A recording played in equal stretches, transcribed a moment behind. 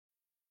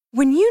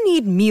When you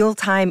need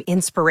mealtime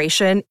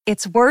inspiration,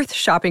 it's worth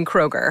shopping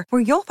Kroger,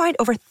 where you'll find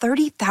over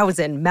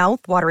 30,000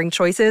 mouth-watering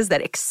choices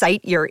that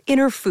excite your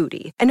inner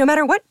foodie. And no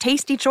matter what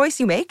tasty choice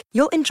you make,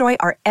 you'll enjoy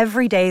our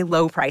everyday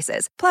low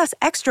prices, plus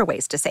extra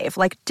ways to save,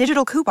 like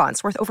digital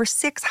coupons worth over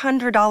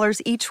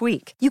 $600 each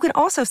week. You can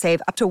also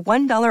save up to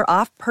 $1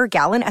 off per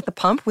gallon at the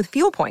pump with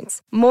fuel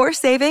points. More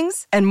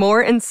savings and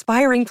more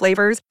inspiring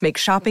flavors make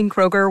shopping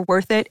Kroger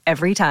worth it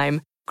every time.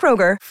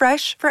 Kroger,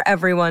 fresh for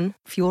everyone.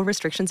 Fuel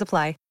restrictions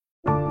apply.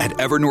 At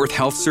Evernorth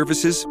Health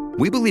Services,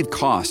 we believe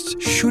costs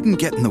shouldn't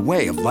get in the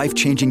way of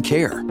life-changing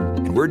care,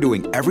 and we're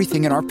doing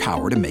everything in our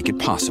power to make it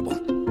possible.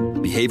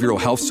 Behavioral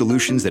health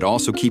solutions that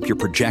also keep your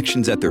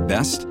projections at their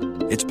best?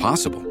 It's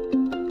possible.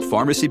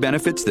 Pharmacy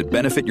benefits that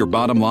benefit your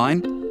bottom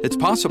line? It's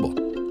possible.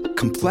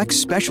 Complex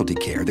specialty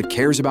care that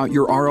cares about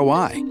your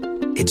ROI?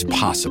 It's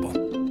possible.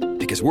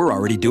 Because we're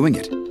already doing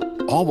it.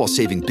 All while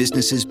saving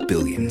businesses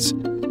billions.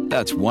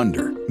 That's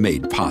Wonder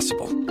made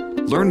possible.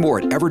 Learn more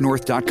at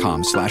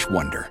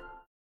evernorth.com/wonder.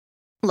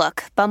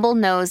 Look, Bumble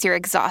knows you're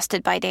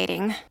exhausted by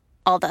dating.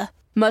 All the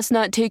must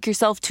not take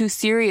yourself too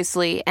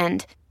seriously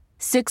and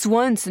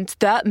 6'1" since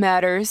that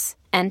matters.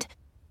 And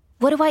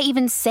what do I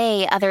even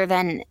say other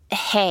than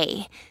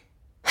hey?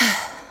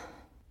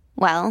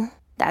 Well,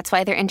 that's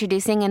why they're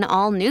introducing an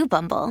all-new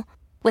Bumble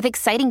with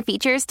exciting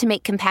features to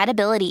make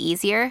compatibility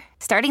easier,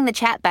 starting the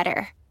chat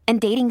better, and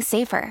dating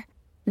safer.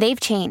 They've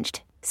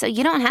changed, so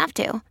you don't have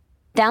to.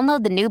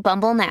 Download the new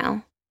Bumble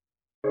now.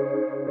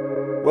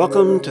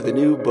 Welcome to the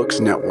New Books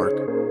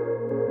Network.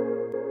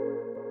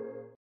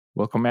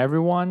 Welcome,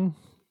 everyone.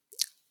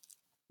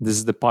 This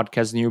is the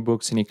podcast New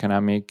Books in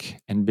Economic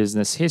and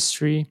Business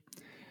History.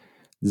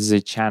 This is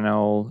a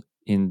channel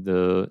in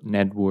the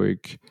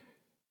network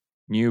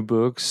New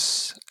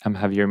Books. I'm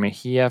Javier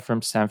Mejia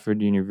from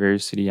Stanford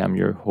University. I'm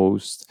your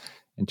host.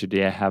 And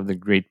today I have the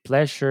great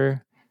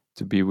pleasure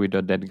to be with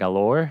Oded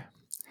Galor.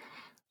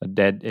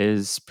 Oded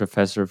is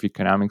professor of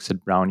economics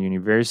at Brown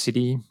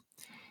University.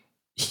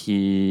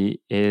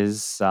 He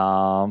is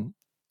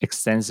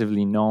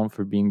extensively known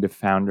for being the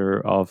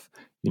founder of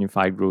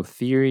Unified Growth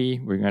Theory.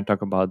 We're going to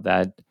talk about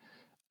that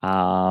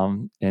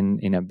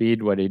in a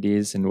bit, what it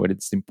is and what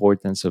its the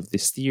importance of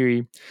this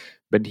theory.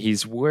 But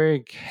his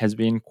work has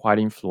been quite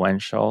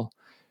influential,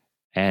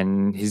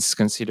 and he's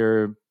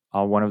considered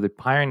one of the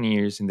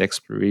pioneers in the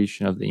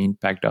exploration of the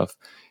impact of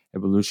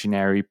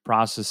evolutionary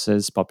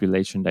processes,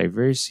 population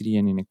diversity,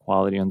 and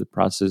inequality on the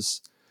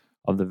process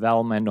of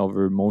development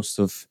over most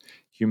of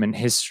human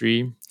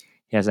history.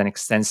 He has an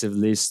extensive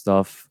list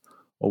of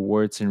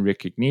awards and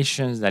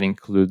recognitions that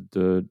include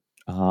a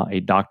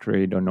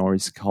doctorate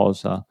honoris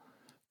causa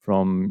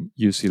from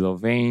UC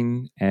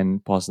Louvain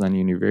and Poznan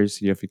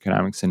University of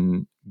Economics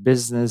and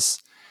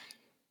Business.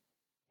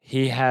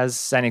 He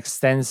has an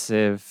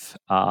extensive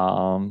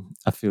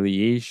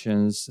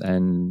affiliations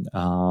and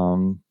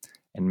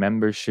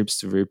memberships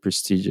to very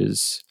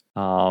prestigious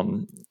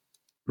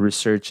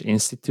research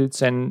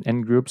institutes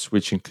and groups,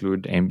 which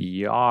include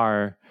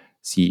NBER,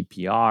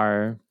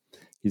 CEPR.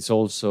 He's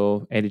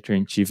also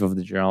editor-in-chief of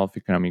the Journal of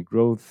Economic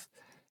Growth,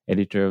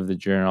 editor of the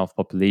Journal of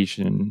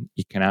Population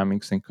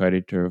Economics, and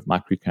co-editor of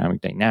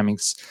Macroeconomic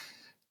Dynamics.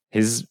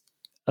 He's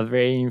a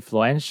very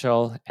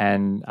influential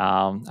and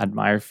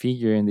admired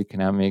figure in the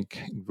economic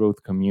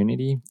growth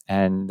community.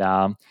 And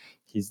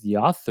he's the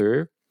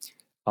author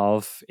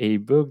of a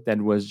book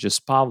that was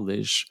just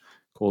published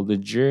called The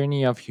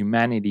Journey of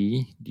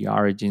Humanity, The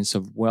Origins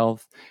of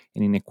Wealth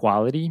and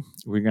Inequality.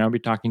 We're going to be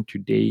talking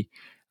today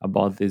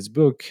about this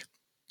book.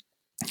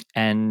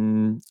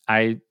 And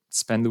I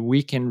spent the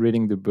weekend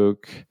reading the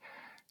book,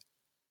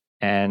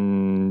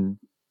 and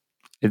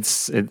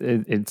it's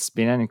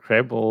been an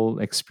incredible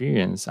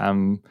experience.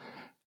 I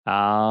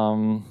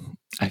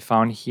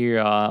found here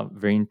a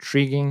very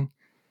intriguing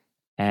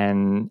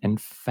and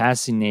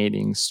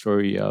fascinating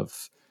story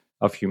of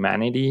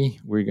humanity.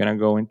 We're gonna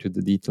go into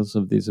the details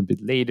of this a bit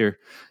later,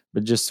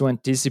 but just to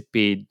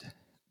anticipate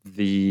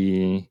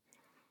the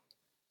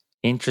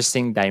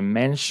interesting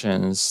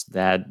dimensions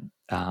that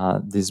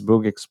this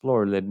book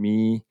explored, let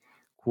me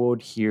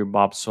quote here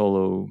Bob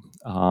Solow,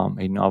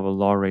 a Nobel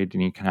laureate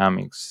in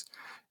economics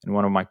and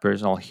one of my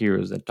personal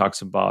heroes, that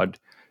talks about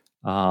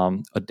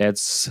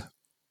Oded's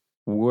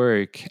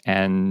work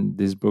and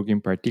this book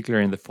in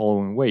particular in the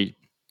following way.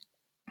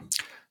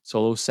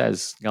 Solow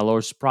says,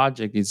 Galor's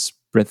project is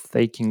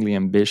breathtakingly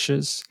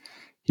ambitious.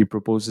 He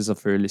proposes a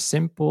fairly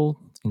simple,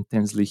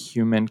 intensely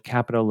human,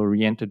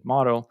 capital-oriented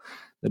model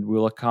that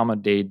will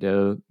accommodate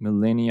the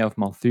millennia of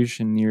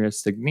Malthusian era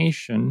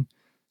stagnation,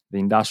 the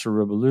Industrial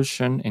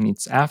Revolution and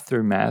its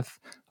aftermath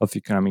of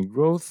economic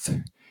growth,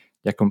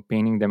 the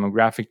accompanying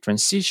demographic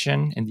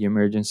transition, and the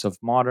emergence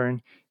of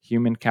modern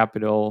human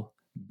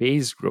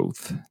capital-based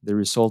growth. The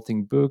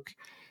resulting book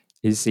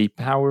is a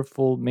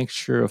powerful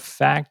mixture of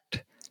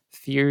fact,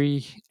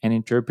 theory, and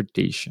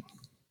interpretation.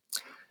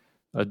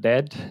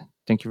 Oded,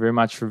 thank you very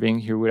much for being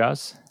here with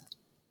us.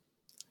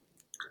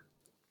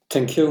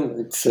 Thank you.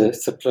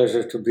 It's a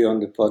pleasure to be on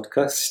the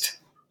podcast.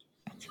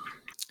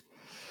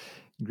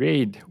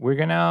 Great. We're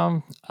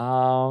gonna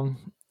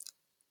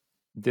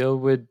deal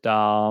with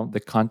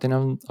the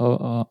content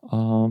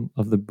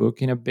of the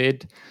book in a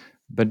bit.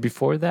 But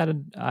before that,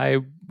 I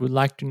would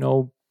like to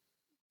know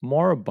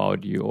more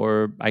about you,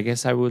 or I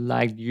guess I would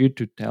like you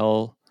to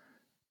tell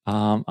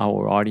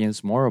our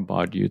audience more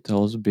about you.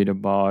 Tell us a bit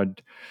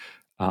about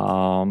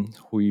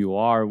who you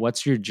are.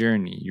 What's your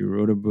journey? You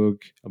wrote a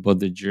book about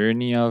the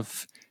journey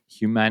of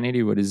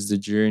humanity. What is the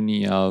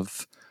journey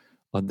of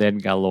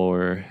Oded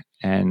Galor,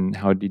 and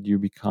how did you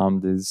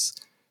become this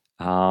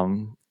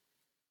um,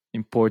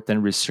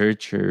 important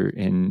researcher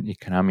in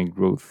economic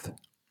growth?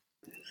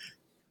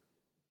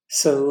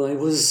 So I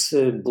was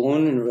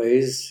born and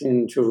raised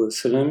in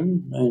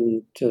Jerusalem,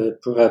 and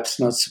perhaps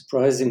not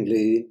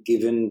surprisingly,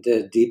 given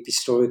the deep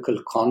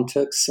historical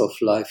context of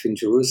life in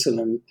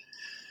Jerusalem,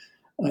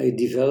 I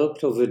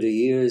developed over the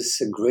years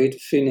a great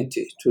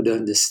affinity to the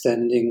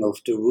understanding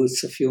of the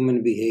roots of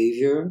human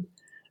behavior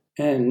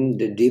and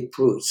the deep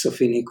roots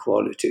of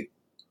inequality.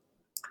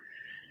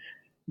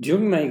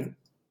 During my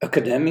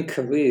academic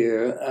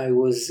career, I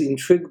was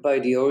intrigued by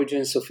the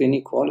origins of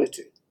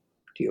inequality,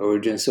 the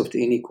origins of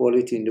the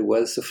inequality in the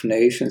wealth of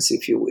nations,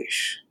 if you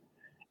wish.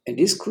 And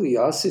this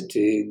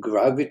curiosity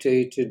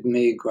gravitated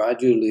me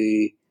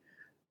gradually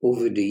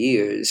over the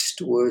years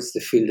towards the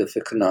field of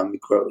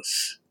economic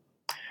growth.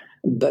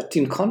 But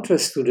in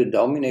contrast to the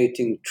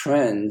dominating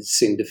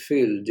trends in the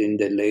field in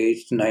the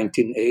late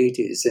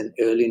 1980s and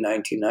early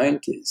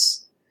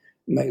 1990s,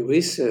 my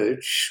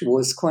research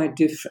was quite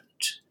different.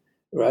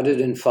 Rather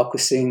than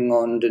focusing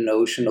on the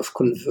notion of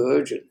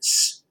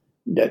convergence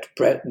that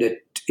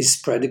is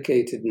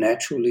predicated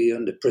naturally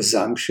on the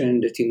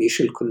presumption that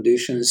initial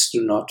conditions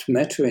do not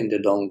matter in the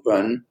long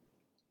run,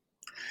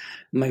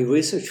 my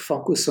research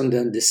focused on the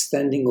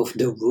understanding of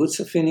the roots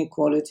of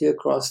inequality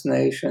across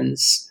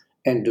nations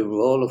and the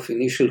role of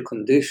initial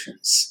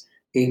conditions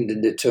in the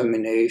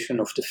determination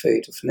of the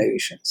fate of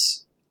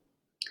nations.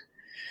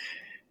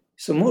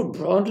 So more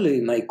broadly,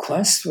 my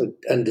quest for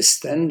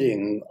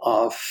understanding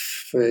of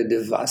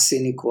the vast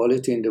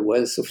inequality in the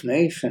wealth of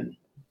nations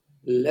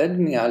led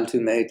me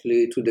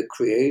ultimately to the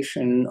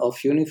creation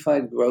of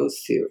unified growth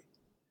theory.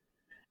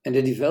 And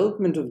the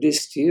development of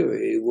this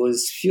theory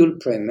was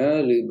fueled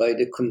primarily by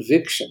the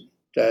conviction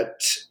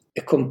that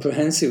a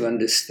comprehensive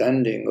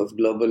understanding of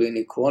global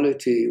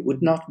inequality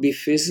would not be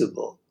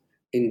feasible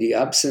in the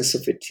absence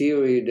of a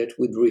theory that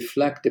would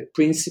reflect the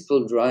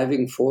principal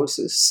driving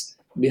forces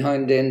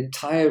behind the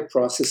entire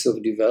process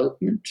of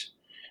development,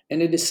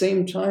 and at the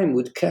same time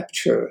would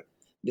capture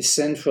the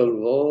central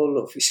role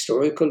of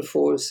historical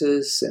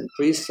forces and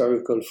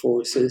prehistorical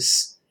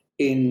forces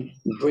in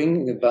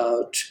bringing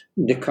about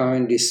the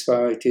current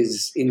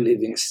disparities in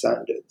living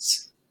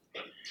standards.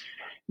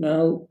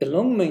 Now,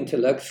 along my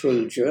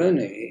intellectual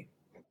journey,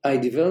 I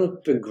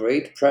developed a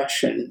great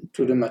passion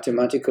to the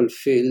mathematical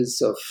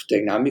fields of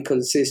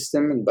dynamical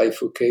system and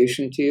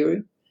bifurcation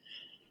theory,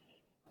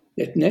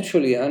 that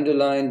naturally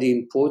underline the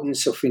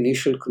importance of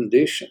initial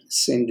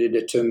conditions in the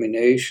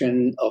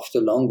determination of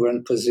the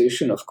long-run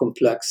position of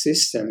complex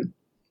systems.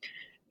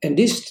 And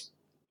these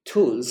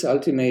tools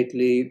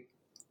ultimately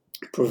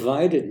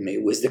provided me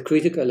with the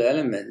critical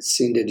elements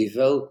in the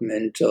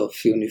development of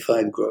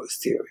unified growth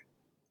theory.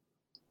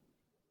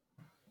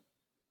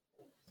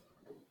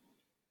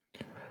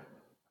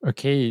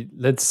 Okay,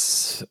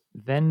 let's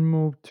then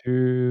move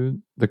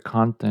to the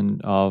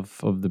content of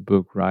the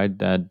book, right?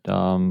 That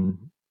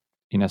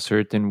in a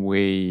certain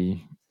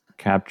way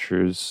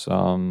captures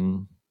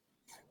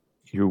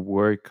your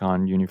work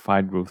on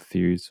unified growth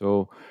theory.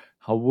 So,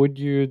 how would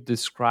you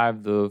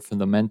describe the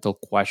fundamental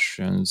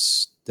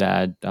questions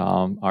that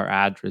are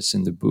addressed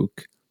in the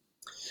book?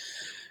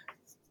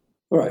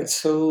 All right,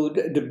 so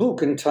the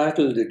book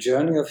entitled The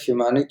Journey of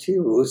Humanity,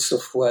 Roots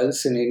of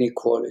Wealth and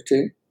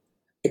Inequality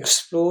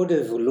explored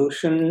the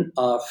evolution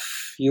of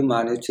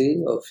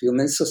humanity, of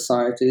human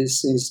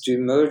societies, since the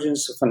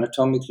emergence of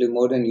anatomically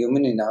modern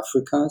human in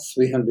Africa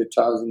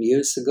 300,000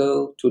 years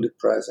ago to the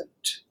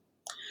present.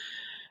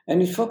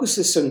 And it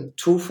focuses on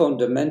two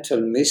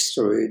fundamental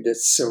mysteries that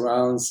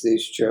surrounds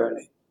this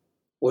journey.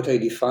 What I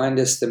defined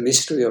as the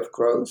mystery of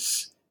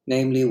growth,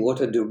 namely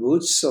what are the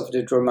roots of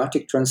the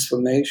dramatic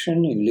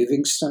transformation in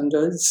living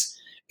standards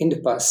in the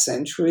past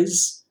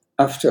centuries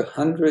after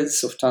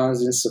hundreds of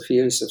thousands of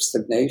years of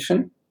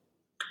stagnation,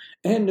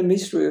 and the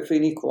mystery of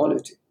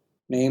inequality,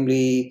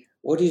 namely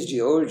what is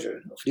the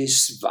origin of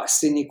this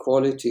vast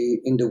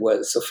inequality in the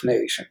wealth of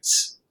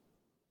nations.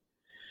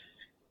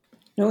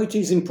 Now, it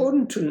is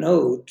important to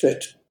note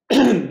that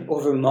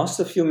over most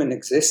of human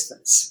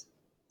existence,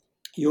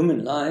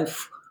 human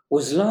life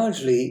was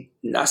largely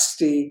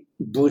nasty,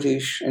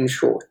 brutish, and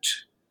short.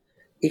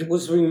 It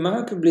was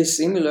remarkably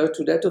similar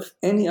to that of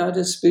any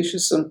other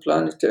species on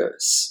planet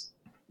Earth.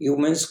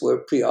 Humans were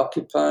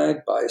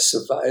preoccupied by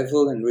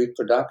survival and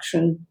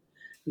reproduction.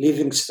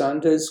 Living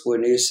standards were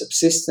near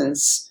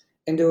subsistence,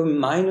 and there were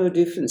minor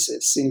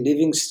differences in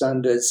living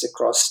standards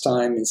across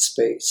time and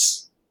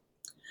space.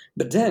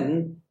 But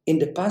then, in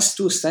the past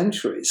 2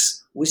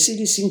 centuries, we see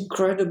this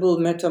incredible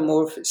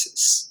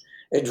metamorphosis,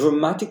 a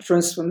dramatic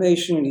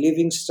transformation in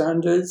living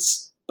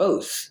standards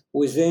both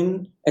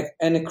within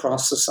and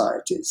across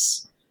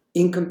societies.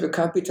 Income per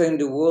capita in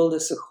the world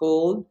as a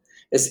whole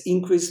has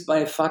increased by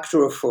a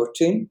factor of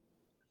 14.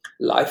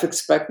 Life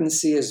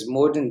expectancy has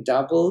more than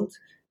doubled,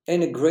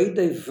 and a great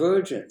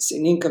divergence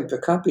in income per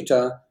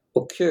capita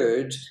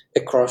occurred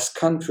across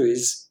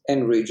countries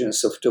and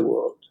regions of the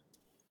world.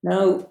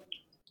 Now,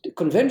 the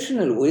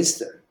conventional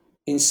wisdom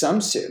in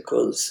some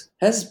circles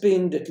has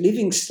been that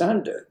living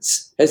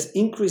standards has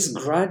increased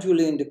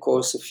gradually in the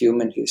course of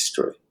human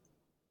history.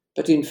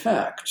 But in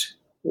fact,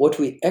 what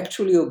we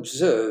actually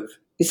observe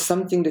is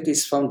something that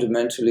is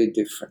fundamentally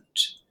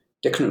different.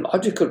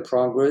 Technological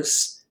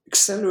progress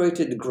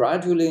accelerated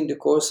gradually in the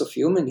course of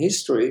human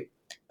history,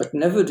 but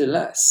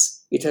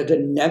nevertheless, it had a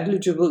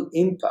negligible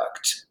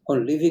impact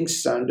on living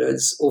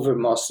standards over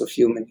most of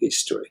human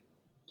history.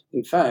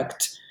 In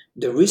fact,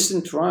 the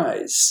recent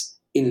rise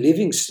in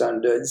living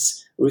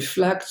standards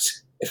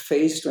reflects a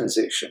phase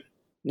transition,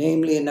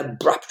 namely an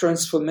abrupt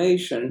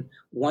transformation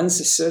once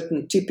a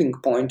certain tipping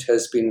point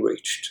has been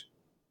reached.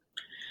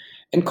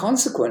 And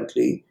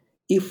consequently,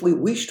 if we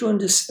wish to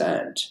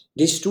understand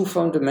these two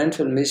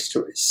fundamental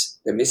mysteries,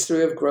 the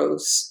mystery of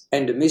growth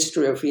and the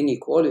mystery of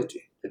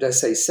inequality, that,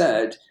 as I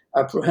said,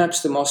 are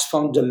perhaps the most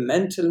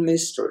fundamental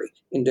mystery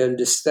in the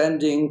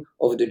understanding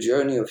of the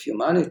journey of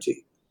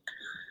humanity,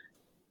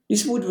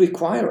 this would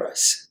require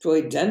us to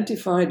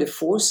identify the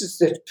forces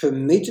that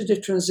permitted the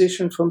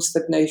transition from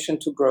stagnation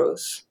to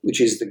growth,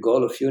 which is the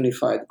goal of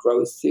unified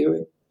growth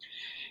theory.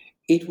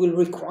 It will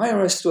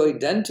require us to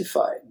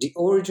identify the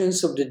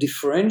origins of the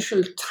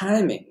differential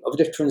timing of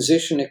the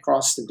transition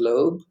across the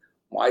globe,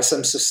 why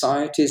some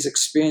societies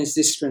experienced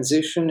this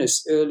transition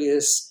as early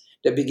as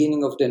the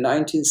beginning of the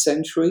 19th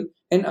century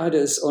and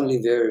others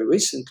only very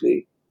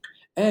recently.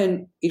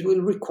 And it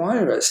will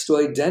require us to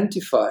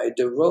identify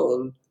the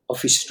role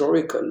of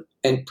historical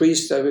and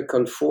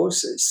prehistorical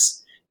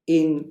forces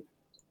in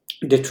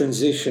the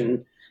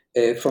transition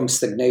from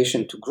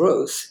stagnation to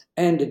growth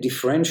and the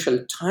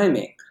differential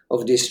timing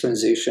of this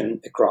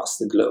transition across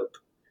the globe.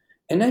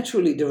 And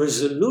actually, the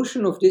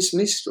resolution of these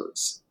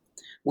mysteries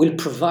will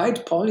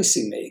provide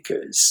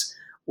policymakers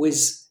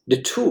with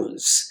the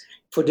tools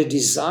for the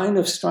design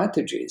of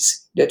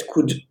strategies that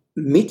could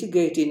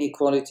mitigate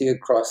inequality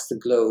across the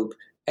globe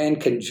and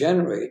can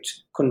generate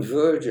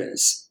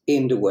convergence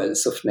in the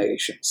wealth of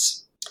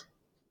nations.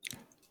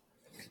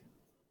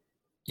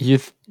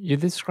 You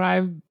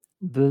describe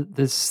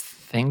this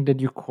thing that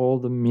you call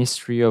the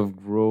mystery of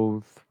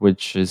growth,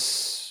 which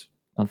is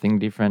nothing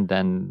different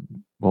than,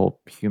 well,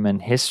 human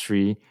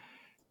history,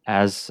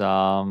 as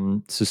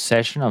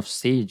succession of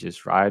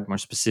stages, right? More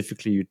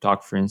specifically, you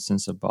talk, for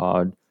instance,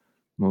 about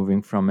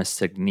moving from a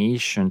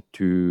stagnation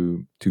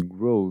to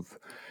growth.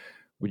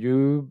 Would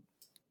you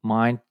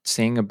mind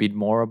saying a bit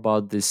more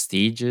about these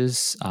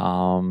stages,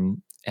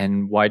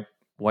 and why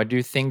do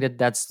you think that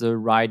that's the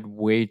right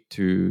way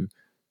to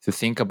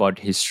think about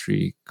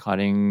history,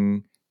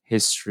 cutting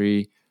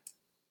history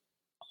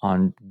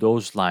on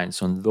those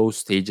lines, on those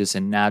stages,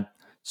 and not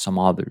some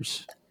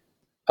others?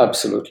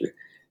 Absolutely.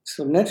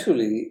 So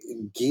naturally,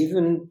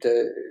 given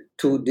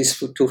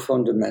these two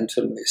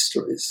fundamental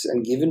mysteries,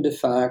 and given the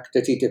fact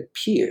that it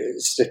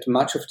appears that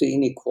much of the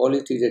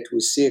inequality that we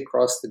see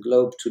across the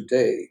globe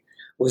today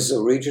was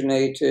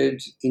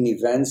originated in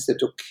events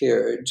that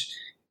occurred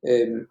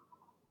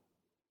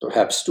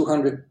perhaps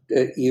 200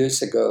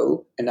 years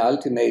ago, and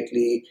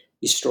ultimately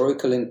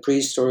historical and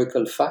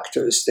prehistorical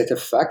factors that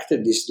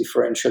affected this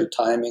differential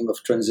timing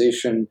of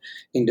transition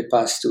in the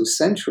past 2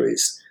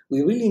 centuries,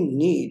 we really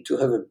need to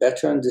have a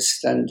better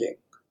understanding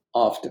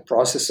of the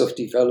process of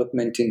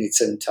development in its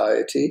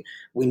entirety.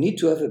 We need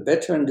to have a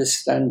better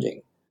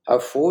understanding how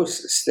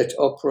forces that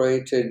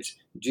operated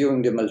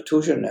during the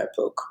Malthusian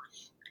epoch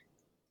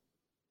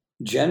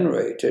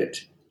generated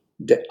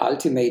the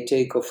ultimate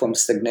takeoff from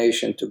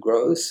stagnation to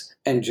growth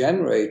and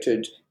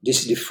generated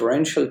this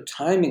differential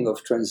timing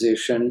of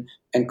transition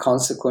and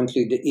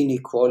consequently the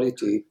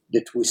inequality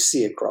that we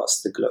see across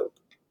the globe.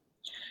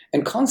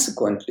 And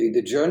consequently,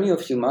 the journey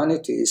of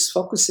humanity is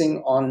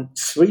focusing on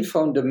 3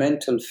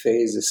 fundamental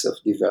phases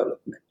of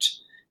development.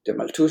 The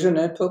Malthusian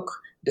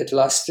epoch, that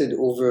lasted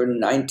over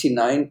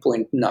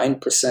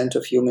 99.9%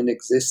 of human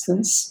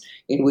existence,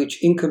 in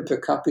which income per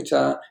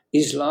capita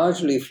is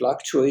largely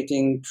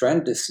fluctuating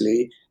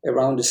tremendously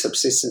around the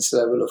subsistence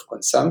level of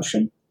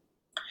consumption.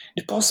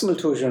 The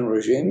post-Malthusian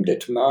regime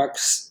that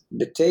marks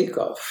the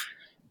takeoff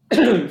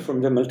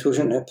from the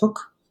Malthusian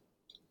epoch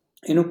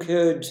and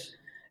occurred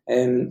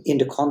in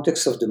the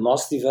context of the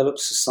most developed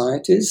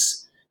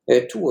societies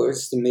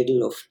towards the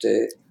middle of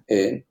the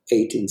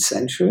 18th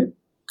century.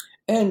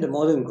 And the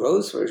modern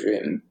growth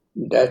regime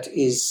that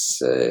is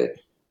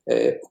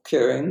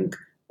occurring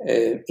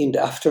in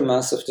the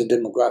aftermath of the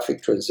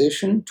demographic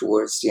transition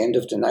towards the end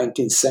of the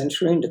 19th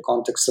century in the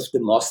context of the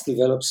most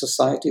developed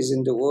societies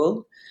in the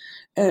world.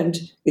 And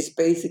it's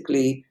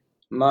basically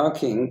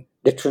marking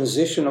the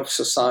transition of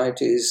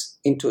societies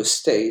into a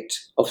state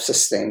of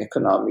sustained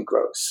economic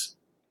growth.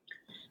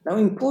 Now,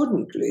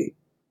 importantly,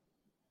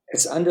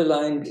 as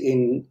underlined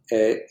in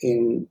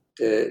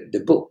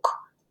the book,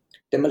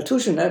 The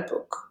Malthusian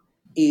epoch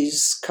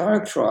is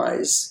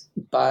characterized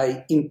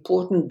by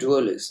important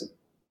dualism,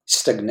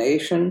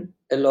 stagnation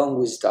along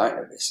with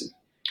dynamism.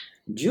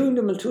 During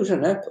the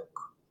Malthusian epoch,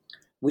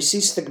 we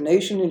see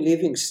stagnation in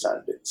living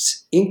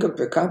standards. Income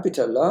per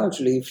capita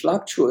largely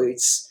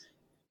fluctuates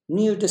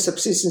near the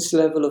subsistence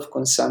level of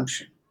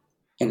consumption,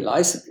 and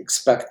life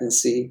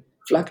expectancy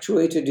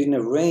fluctuated in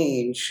a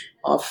range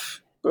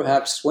of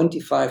perhaps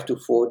 25 to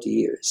 40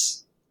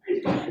 years.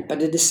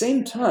 But at the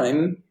same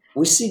time,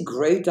 we see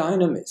great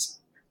dynamism.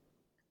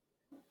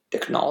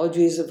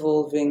 Technology is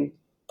evolving,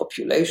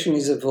 population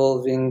is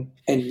evolving,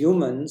 and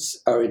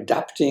humans are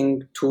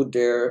adapting to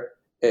their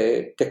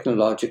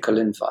technological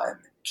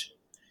environment.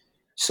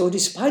 So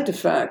despite the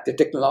fact that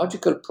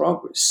technological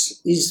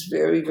progress is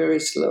very, very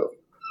slow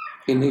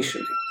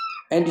initially,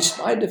 and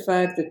despite the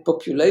fact that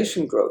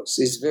population growth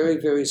is very,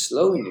 very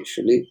slow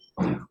initially,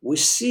 we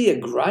see a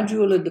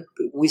gradual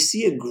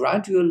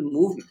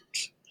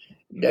movement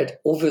that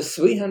over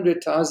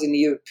 300,000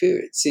 year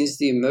period since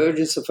the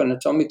emergence of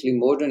anatomically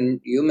modern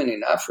human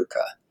in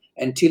Africa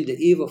until the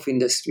eve of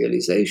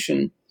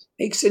industrialization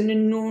makes an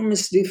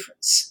enormous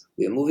difference.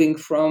 We are moving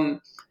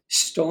from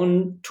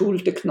stone tool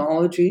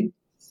technology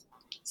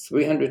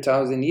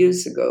 300,000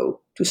 years ago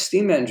to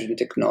steam engine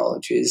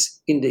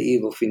technologies in the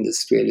eve of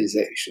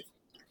industrialization.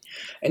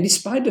 And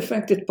despite the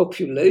fact that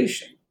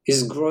population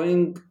is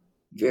growing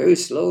very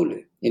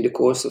slowly in the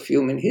course of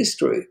human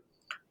history,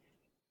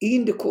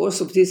 in the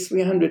course of this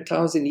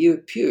 300,000 year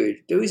period,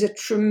 there is a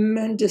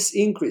tremendous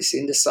increase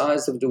in the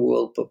size of the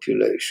world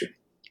population.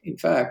 In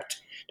fact,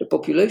 the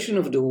population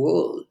of the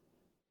world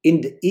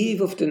in the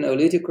eve of the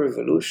Neolithic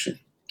Revolution,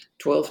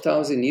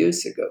 12,000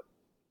 years ago,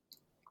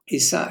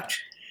 is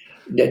such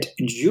that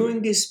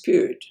during this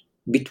period,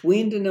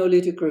 between the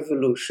Neolithic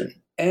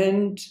Revolution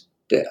and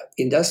the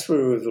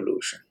Industrial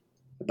Revolution,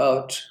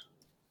 about,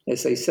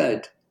 as I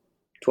said,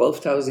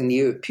 12,000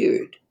 year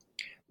period,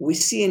 we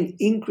see an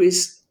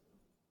increase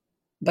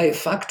by a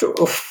factor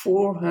of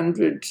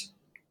 400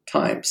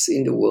 times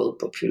in the world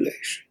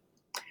population.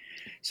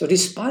 So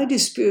despite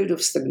this period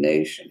of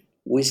stagnation,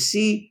 we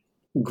see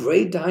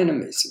great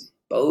dynamism,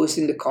 both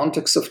in the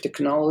context of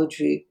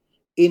technology,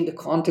 in the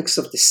context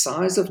of the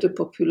size of the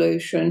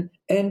population,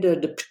 and the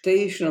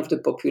adaptation of the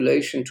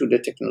population to the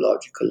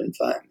technological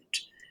environment.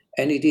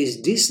 And it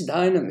is this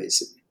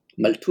dynamism,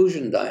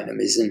 Malthusian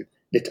dynamism,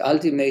 that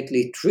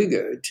ultimately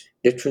triggered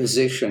the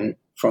transition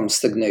from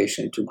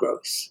stagnation to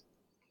growth.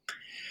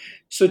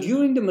 So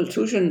during the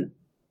Malthusian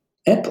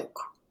epoch,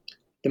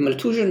 the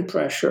Malthusian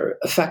pressure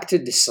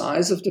affected the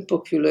size of the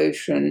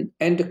population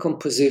and the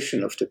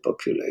composition of the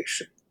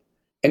population.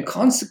 And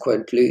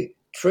consequently,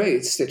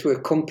 traits that were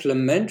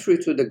complementary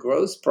to the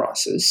growth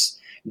process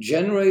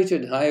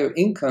generated higher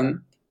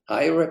income,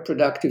 higher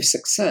reproductive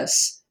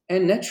success,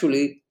 and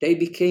naturally, they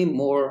became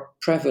more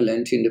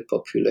prevalent in the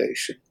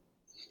population.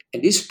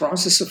 And this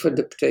process of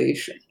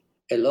adaptation,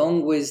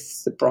 along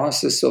with the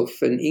process of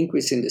an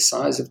increase in the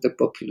size of the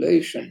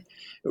population,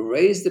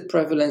 raised the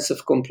prevalence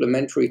of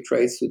complementary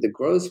traits to the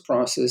growth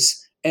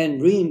process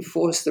and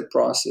reinforced the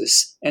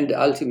process and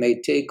the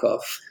ultimate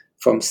takeoff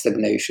from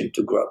stagnation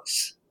to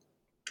growth.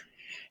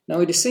 Now,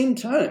 at the same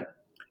time,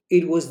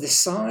 it was the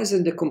size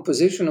and the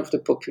composition of the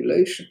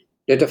population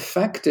that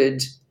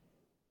affected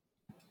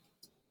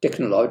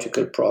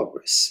technological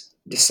progress.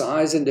 The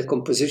size and the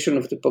composition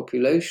of the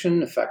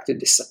population affected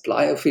the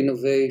supply of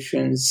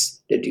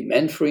innovations, the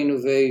demand for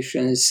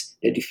innovations,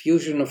 the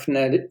diffusion of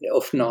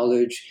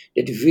knowledge,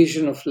 the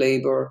division of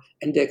labor,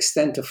 and the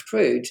extent of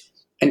trade.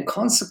 And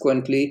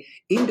consequently,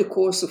 in the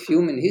course of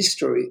human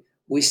history,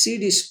 we see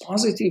this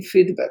positive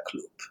feedback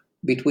loop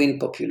between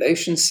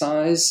population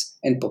size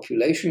and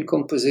population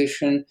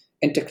composition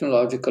and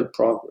technological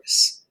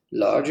progress.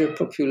 Larger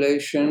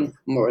population,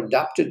 more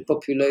adapted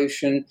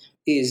population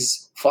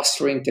is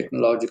fostering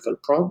technological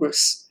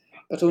progress.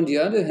 But on the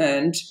other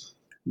hand,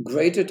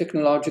 greater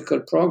technological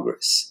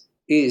progress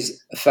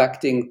is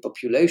affecting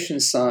population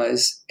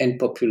size and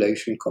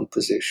population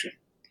composition.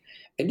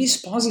 And this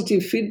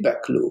positive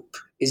feedback loop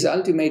is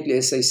ultimately,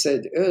 as I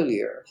said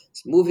earlier,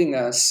 moving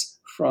us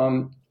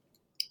from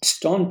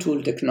stone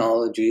tool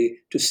technology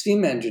to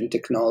steam engine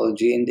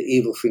technology in the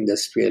eve of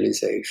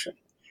industrialization.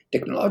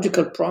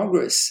 Technological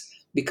progress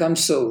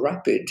becomes so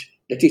rapid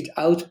that it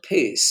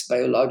outpaces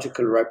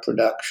biological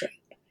reproduction.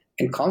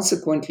 And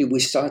consequently, we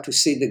start to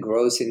see the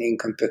growth in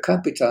income per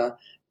capita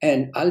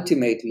and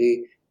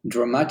ultimately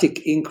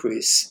dramatic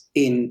increase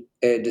in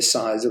the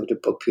size of the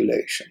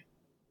population.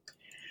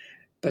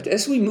 But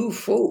as we move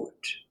forward,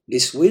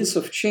 these wheels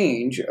of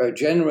change are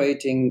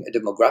generating a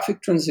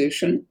demographic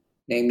transition,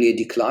 namely a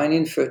decline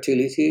in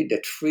fertility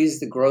that frees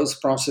the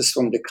growth process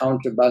from the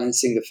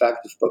counterbalancing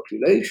effect of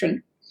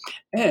population.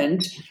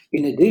 And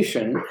in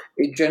addition,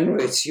 it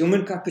generates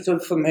human capital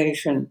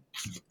formation,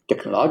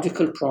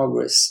 technological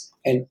progress,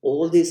 and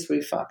all these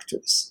three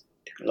factors,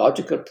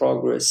 technological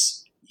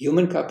progress,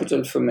 human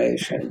capital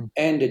formation,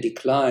 and a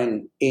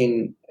decline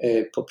in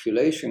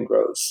population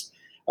growth,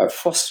 are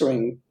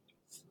fostering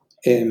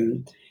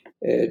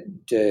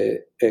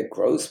the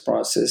growth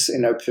process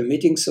and are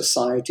permitting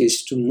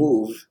societies to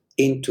move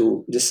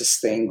into the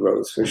sustained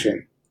growth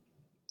regime.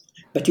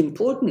 But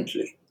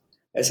importantly,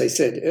 as I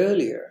said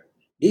earlier,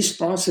 these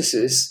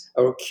processes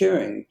are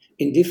occurring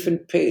in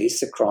different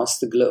pace across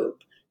the globe.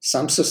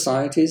 Some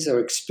societies are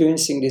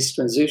experiencing this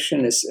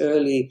transition as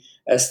early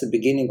as the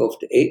beginning of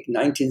the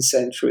 19th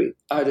century,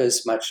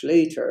 others much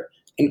later,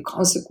 and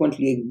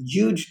consequently a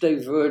huge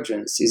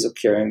divergence is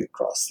occurring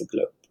across the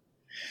globe.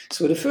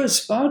 So the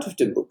first part of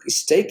the book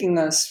is taking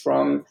us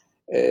from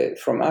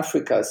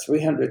Africa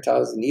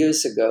 300,000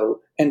 years ago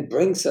and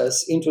brings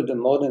us into the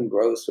modern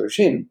growth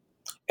regime.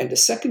 And the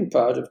second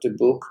part of the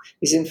book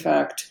is, in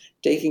fact,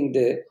 taking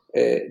the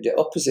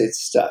opposite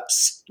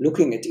steps,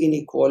 looking at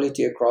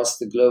inequality across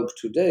the globe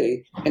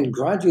today and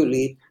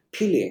gradually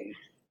peeling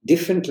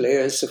different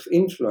layers of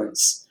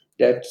influence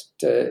that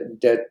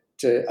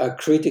are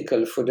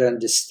critical for the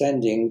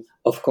understanding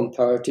of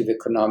comparative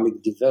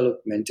economic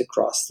development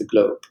across the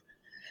globe.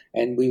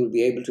 And we will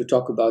be able to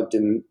talk about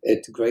them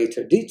at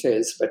greater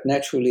details, but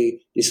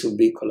naturally this will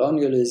be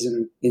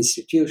colonialism,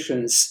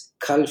 institutions,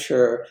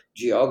 culture,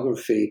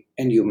 geography,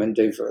 and human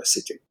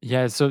diversity.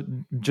 Yeah, so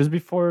just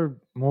before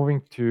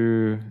moving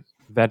to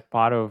that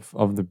part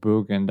of the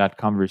book and that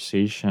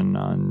conversation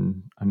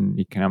on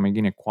economic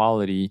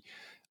inequality,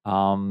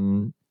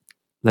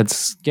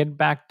 let's get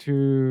back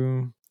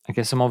to, I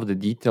guess, some of the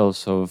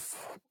details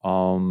of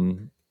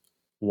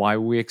why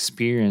we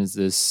experience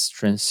this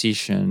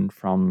transition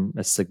from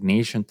a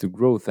stagnation to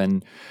growth.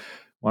 And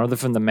one of the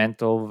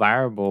fundamental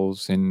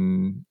variables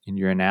in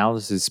your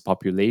analysis is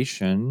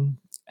population,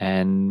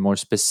 and more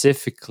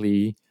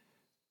specifically,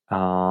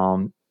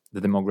 the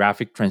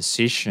demographic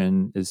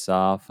transition is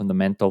a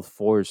fundamental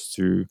force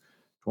to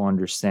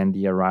understand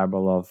the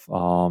arrival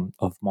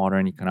of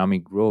modern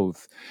economic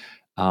growth.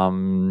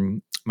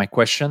 My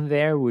question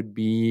there would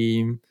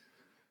be,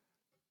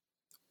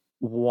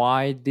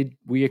 why did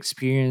we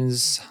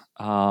experience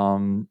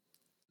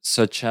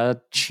such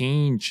a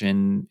change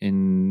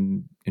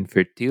in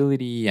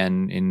fertility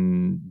and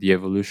in the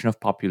evolution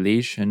of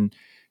population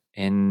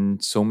in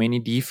so many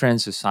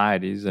different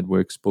societies that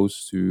were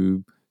exposed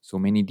to so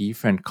many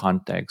different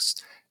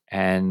contexts,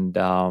 and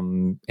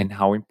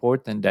how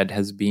important that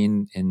has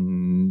been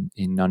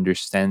in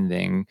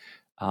understanding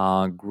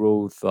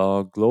growth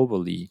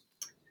globally?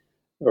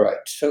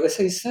 Right. So, as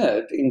I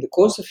said, in the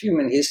course of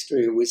human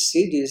history, we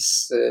see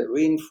this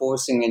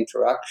reinforcing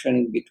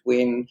interaction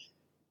between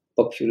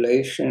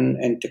population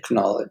and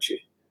technology.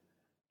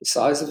 The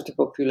size of the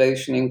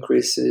population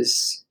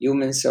increases,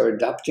 humans are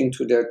adapting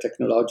to their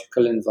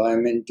technological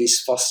environment, this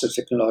fosters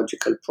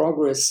technological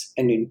progress,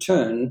 and in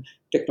turn,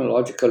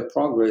 technological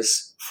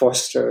progress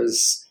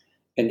fosters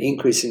an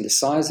increase in the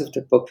size of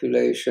the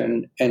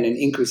population and an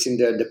increase in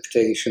the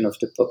adaptation of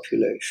the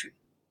population.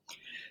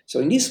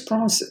 So in this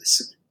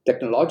process,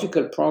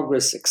 technological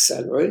progress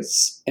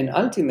accelerates, and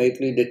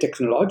ultimately the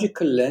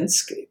technological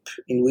landscape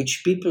in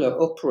which people are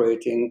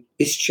operating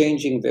is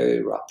changing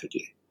very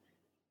rapidly.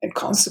 And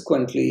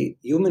consequently,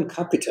 human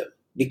capital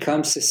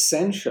becomes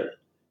essential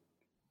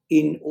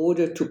in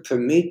order to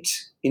permit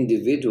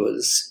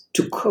individuals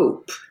to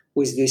cope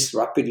with this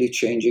rapidly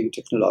changing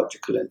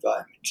technological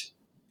environment.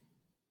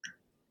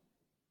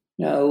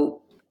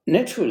 Now,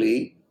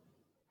 naturally,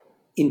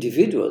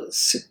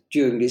 individuals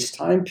during this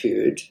time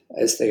period,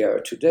 as they are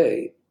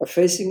today, are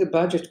facing a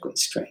budget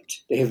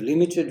constraint. They have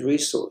limited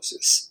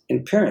resources.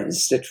 And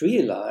parents that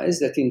realize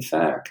that, in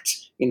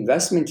fact,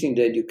 investment in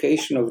the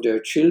education of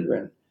their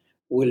children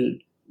will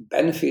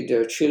benefit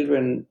their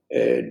children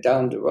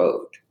down the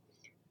road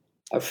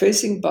are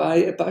facing by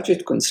a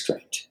budget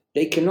constraint.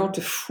 They cannot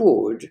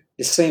afford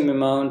the same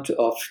amount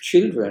of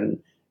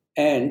children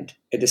and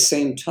at the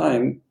same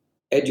time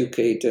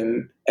educate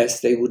them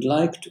as they would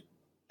like to.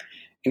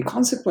 And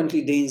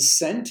consequently, the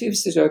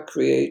incentives that are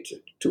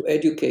created to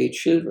educate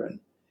children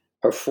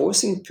are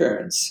forcing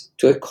parents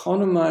to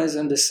economize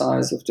on the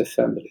size of the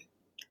family.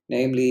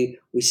 Namely,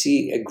 we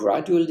see a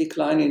gradual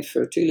decline in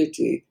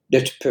fertility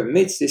that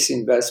permits this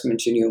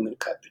investment in human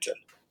capital.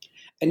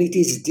 And it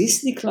is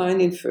this decline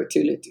in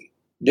fertility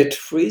that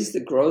frees the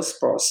growth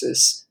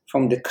process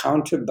from the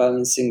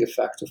counterbalancing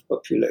effect of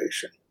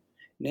population.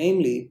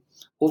 Namely,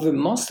 over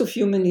most of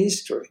human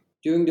history,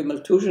 during the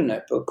Malthusian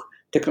epoch,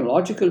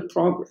 technological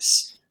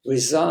progress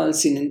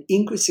results in an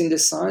increase in the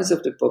size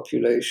of the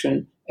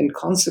population, and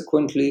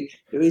consequently,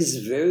 there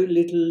is very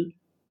little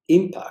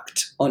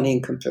impact on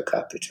income per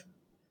capita.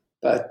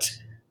 But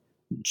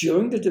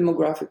during the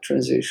demographic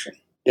transition,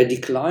 the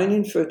decline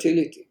in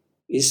fertility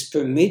is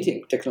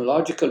permitting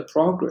technological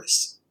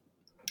progress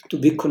to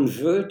be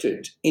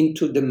converted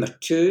into the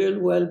material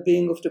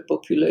well-being of the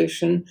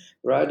population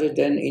rather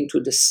than into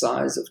the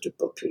size of the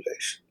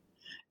population.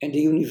 And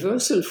the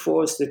universal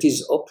force that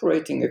is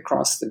operating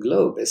across the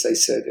globe, as I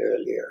said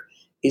earlier,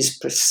 is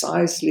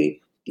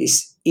precisely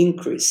this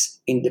increase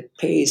in the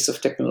pace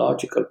of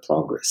technological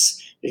progress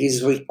that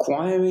is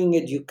requiring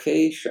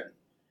education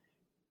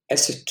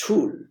as a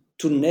tool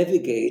to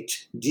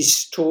navigate this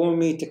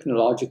stormy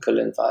technological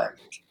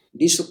environment.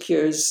 This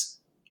occurs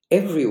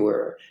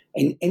everywhere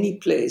in any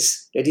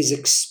place that is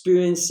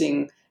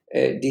experiencing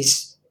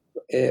these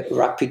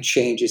rapid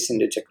changes in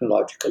the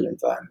technological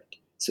environment.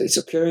 So it's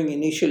occurring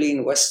initially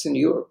in Western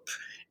Europe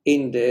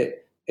in the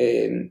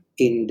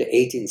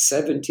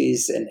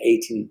 1870s and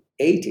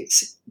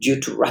 1880s due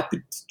to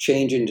rapid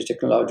change in the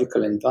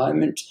technological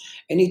environment,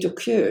 and it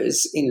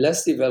occurs in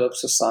less developed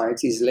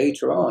societies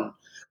later on,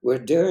 where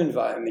their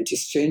environment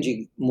is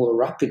changing more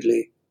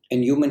rapidly,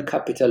 and human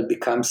capital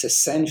becomes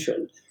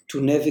essential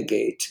to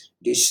navigate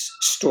this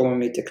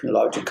stormy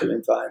technological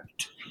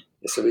environment.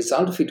 As a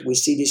result of it, we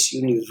see this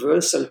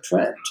universal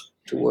trend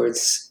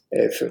towards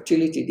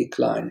fertility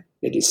decline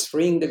that is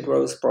freeing the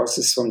growth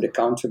process from the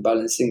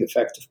counterbalancing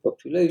effect of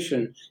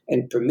population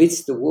and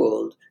permits the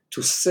world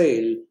to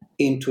sail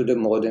into the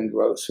modern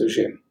growth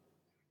regime.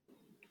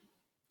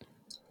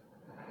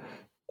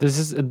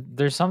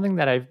 There's something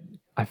that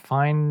I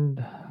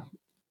find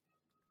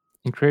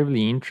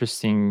incredibly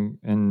interesting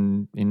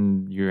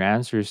in your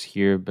answers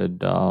here, but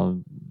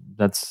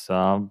that's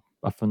a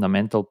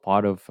fundamental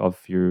part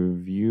of your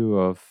view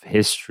of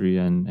history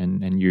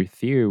and your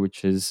theory,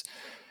 which is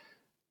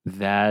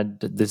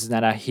that this is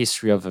not a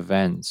history of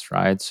events,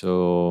 right?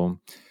 So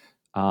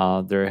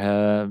there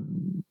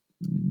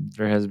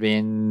has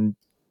been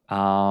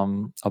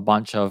a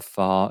bunch of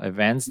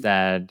events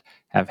that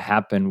have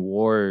happened,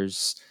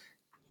 wars,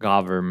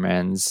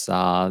 governments,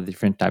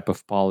 different type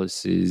of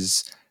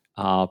policies,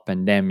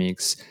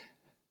 pandemics.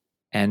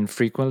 And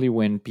frequently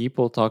when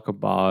people talk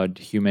about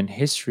human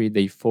history,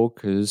 they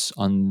focus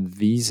on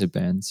these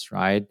events,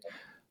 right?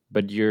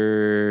 But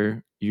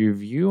your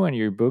view and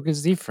your book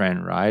is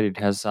different, right? It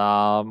has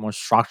a more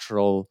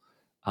structural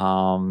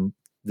um,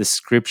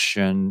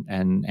 description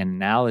and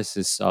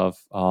analysis of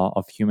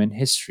human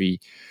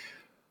history.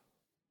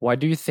 Why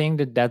do you think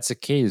that that's the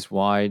case?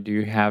 Why do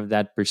you have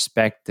that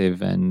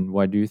perspective? And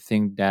why do you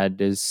think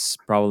that is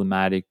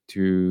problematic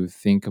to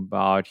think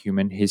about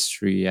human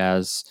history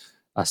as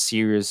a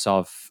series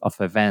of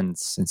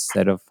events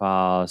instead of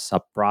a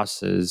sub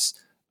process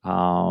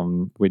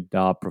with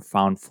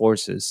profound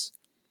forces?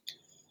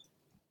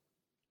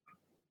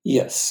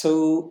 Yes,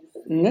 so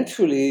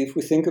naturally, if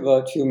we think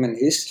about human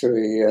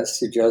history, as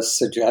you just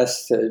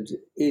suggested,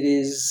 it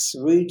is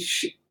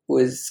rich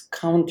with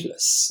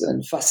countless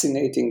and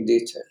fascinating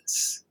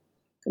details.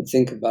 You can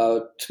think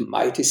about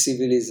mighty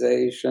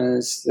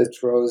civilizations that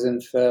rose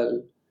and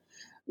fell.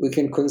 We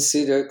can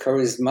consider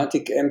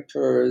charismatic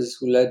emperors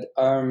who led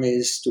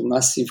armies to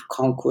massive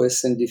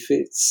conquests and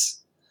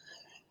defeats.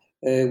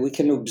 We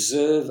can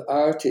observe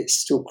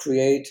artists who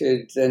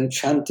created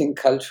enchanting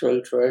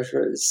cultural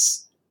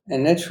treasures.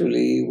 And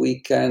naturally,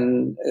 we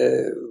can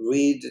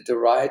read the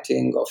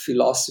writing of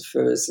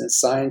philosophers and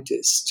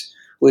scientists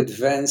who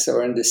advance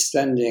our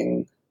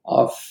understanding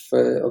of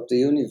the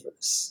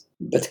universe.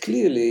 But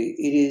clearly,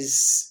 it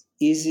is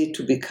easy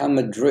to become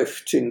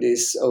adrift in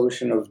this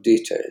ocean of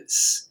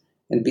details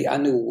and be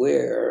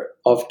unaware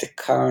of the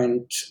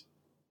current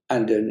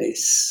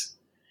underneath.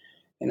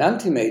 And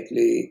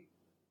ultimately,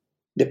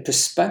 the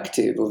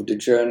perspective of the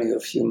journey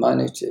of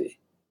humanity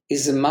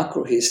is a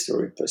macro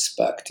history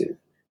perspective.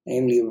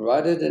 Namely,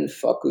 rather than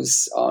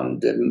focus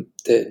on the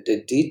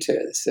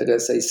details that,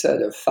 as I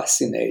said, are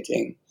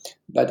fascinating,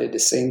 but at the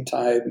same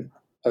time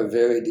are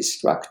very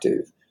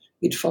destructive,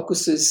 it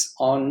focuses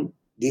on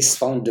these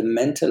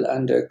fundamental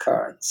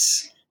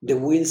undercurrents, the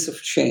wheels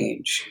of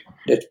change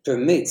that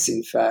permits,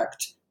 in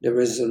fact, the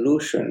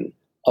resolution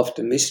of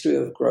the mystery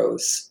of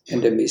growth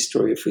and the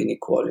mystery of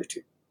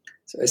inequality.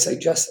 So, as I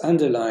just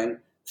underlined,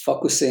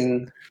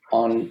 focusing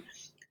on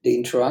the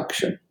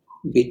interaction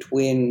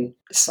between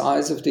the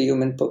size of the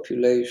human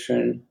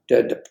population, the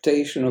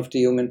adaptation of the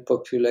human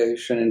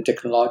population, and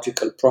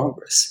technological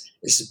progress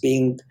as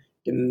being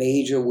the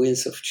major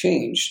wheels of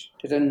change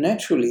that are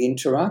naturally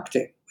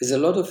interacting with a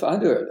lot of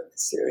other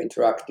elements. They're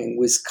interacting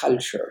with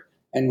culture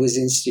and with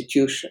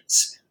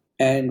institutions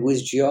and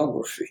with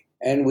geography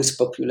and with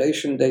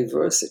population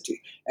diversity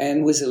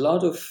and with a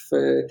lot of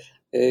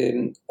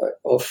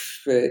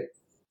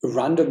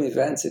random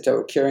events that are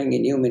occurring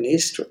in human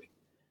history.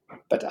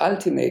 But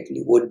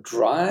ultimately, what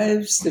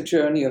drives the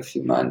journey of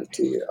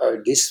humanity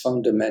are these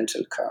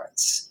fundamental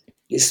currents,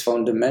 these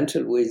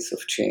fundamental wheels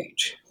of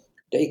change.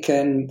 They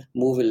can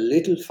move a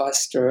little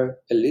faster,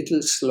 a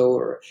little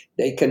slower.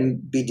 They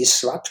can be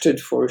disrupted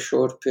for a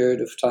short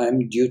period of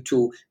time due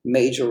to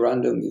major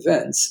random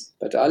events.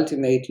 But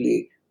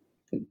ultimately,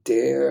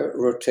 their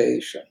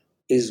rotation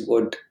is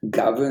what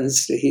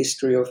governs the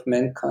history of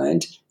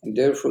mankind. And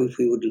therefore, if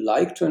we would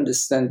like to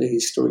understand the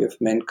history of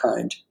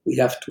mankind, we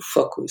have to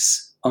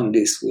focus on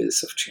these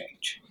wheels of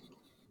change.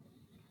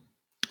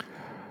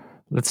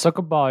 Let's talk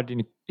about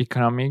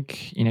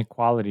economic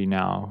inequality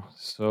now.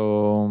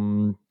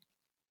 So,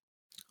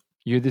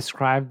 you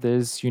described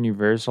this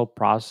universal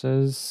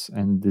process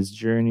and this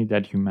journey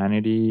that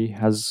humanity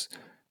has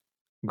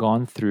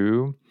gone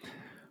through.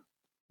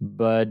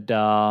 But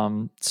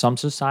some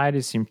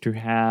societies seem to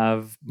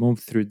have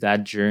moved through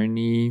that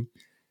journey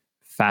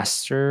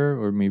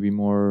faster or maybe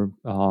more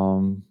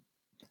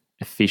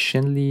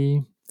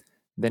efficiently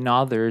than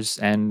others.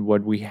 And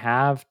what we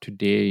have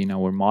today in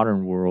our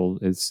modern world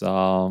is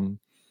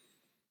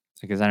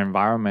I guess an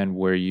environment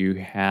where you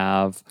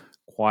have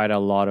quite a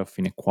lot of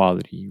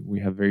inequality. We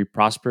have very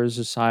prosperous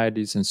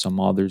societies and some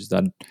others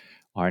that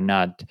are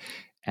not.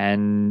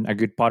 And a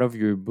good part of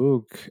your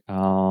book,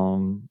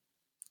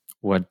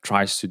 what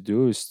tries to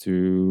do is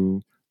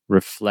to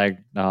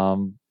reflect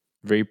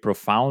very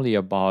profoundly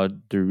about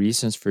the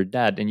reasons for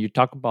that. And you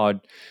talk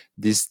about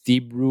these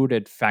deep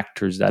rooted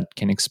factors that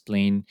can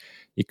explain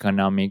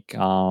economic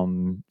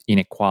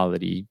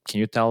inequality. Can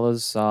you tell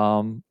us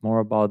more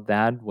about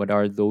that? What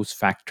are those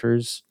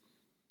factors?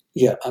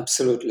 Yeah,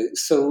 absolutely.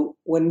 So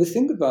when we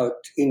think about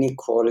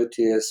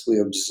inequality as we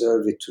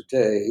observe it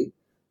today,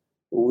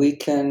 we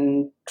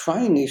can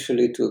try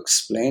initially to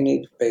explain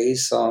it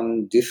based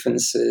on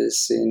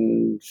differences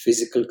in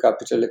physical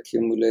capital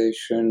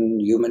accumulation,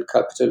 human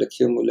capital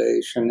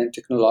accumulation, and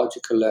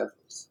technological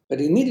levels. But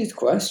the immediate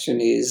question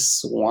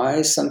is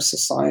why some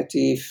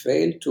society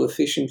fail to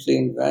efficiently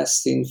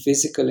invest in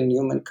physical and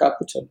human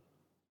capital?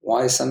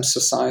 Why some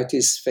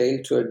societies fail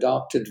to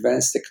adopt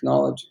advanced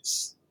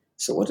technologies?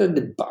 So, what are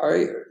the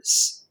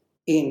barriers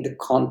in the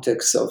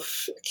context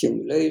of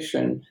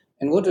accumulation,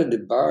 and what are the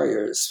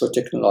barriers for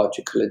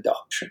technological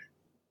adoption?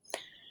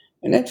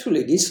 And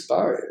actually, these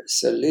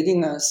barriers are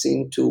leading us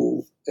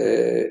into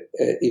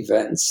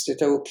events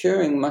that are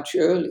occurring much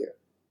earlier,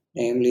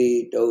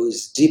 namely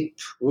those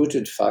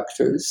deep-rooted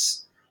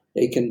factors.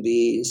 They can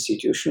be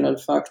institutional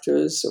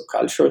factors or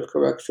cultural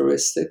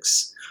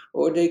characteristics,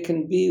 or they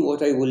can be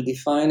what I will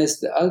define as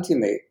the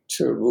ultimate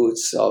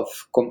roots of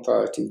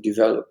comparative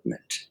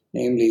development,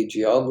 namely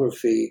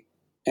geography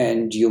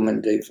and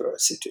human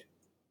diversity.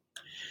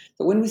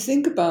 So when we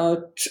think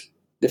about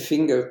the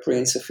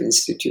fingerprints of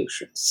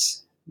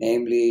institutions,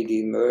 namely the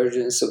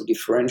emergence of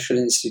differential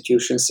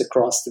institutions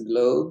across the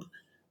globe,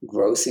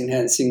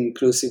 growth-enhancing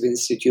inclusive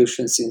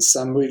institutions in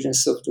some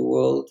regions of the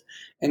world,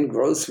 and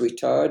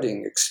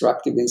growth-retarding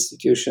extractive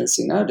institutions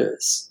in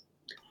others.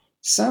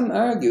 Some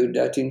argue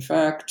that, in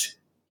fact,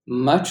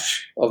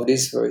 much of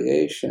these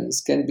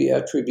variations can be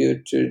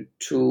attributed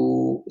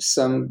to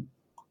some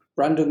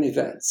random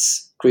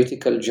events,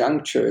 critical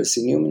junctures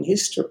in human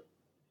history.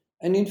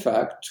 And in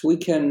fact, we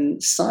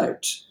can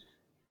cite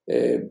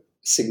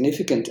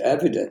significant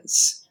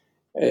evidence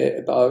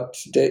about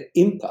the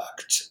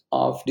impact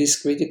of these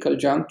critical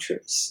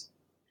junctures.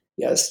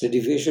 Yes, the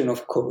division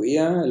of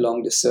Korea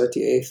along the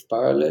 38th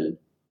parallel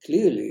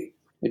clearly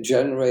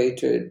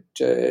generated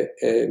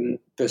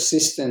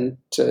persistent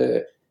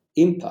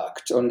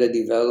impact on the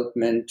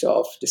development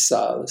of the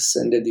South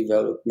and the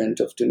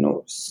development of the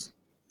North.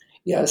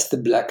 Yes, the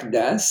Black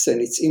Death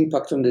and its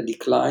impact on the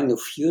decline of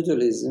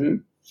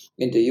feudalism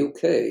in the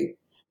UK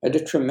had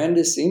a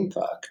tremendous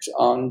impact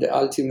on the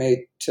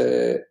ultimate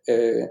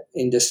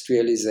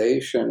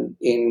industrialization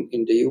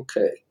in the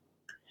UK.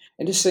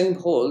 And the same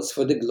holds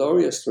for the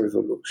Glorious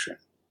Revolution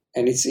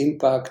and its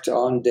impact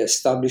on the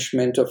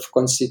establishment of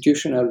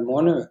constitutional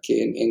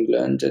monarchy in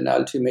England and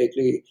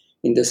ultimately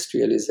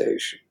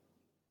industrialization.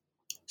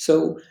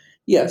 So,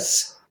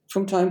 yes,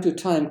 from time to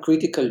time,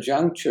 critical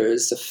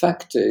junctures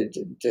affected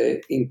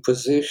the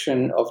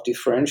imposition of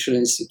differential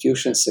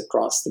institutions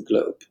across the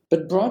globe.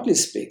 But broadly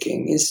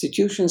speaking,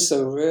 institutions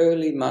are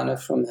rarely manna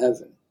from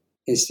heaven.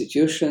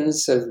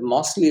 Institutions have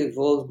mostly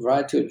evolved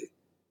gradually.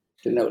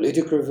 The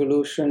Neolithic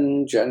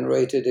Revolution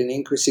generated an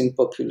increase in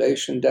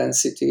population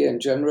density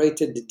and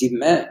generated the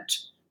demand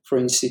for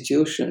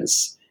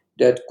institutions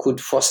that could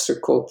foster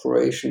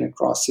cooperation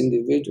across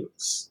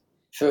individuals.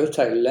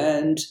 Fertile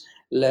land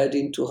led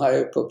into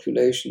higher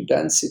population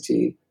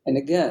density and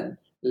again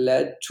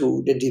led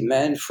to the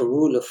demand for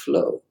rule of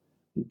law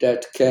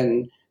that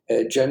can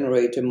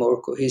generate a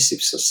more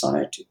cohesive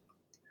society.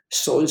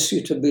 Soil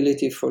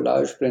suitability for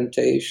large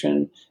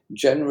plantation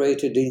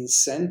generated the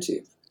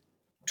incentive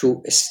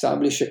to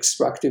establish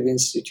extractive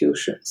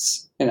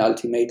institutions and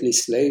ultimately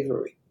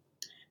slavery.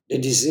 The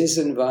disease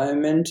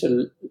environment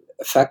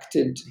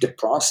affected the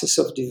process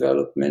of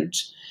development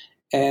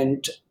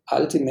and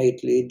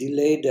ultimately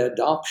delayed the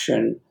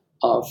adoption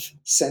of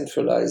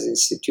centralized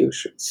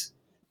institutions.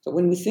 So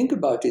when we think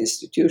about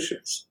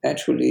institutions,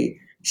 actually,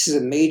 this is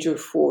a major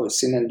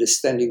force in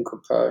understanding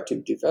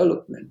comparative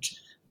development,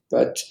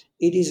 but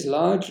it is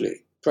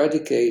largely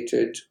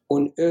predicated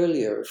on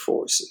earlier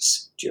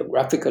forces,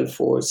 geographical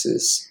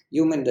forces,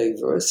 human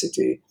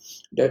diversity,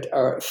 that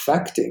are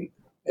affecting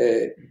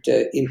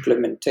the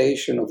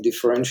implementation of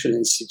differential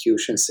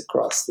institutions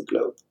across the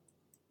globe.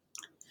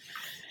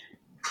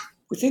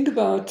 We think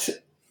about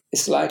a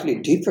slightly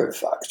deeper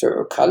factor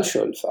or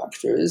cultural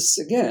factors.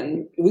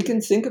 Again, we can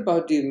think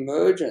about the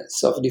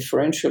emergence of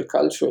differential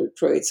cultural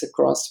traits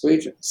across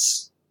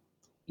regions.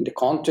 In the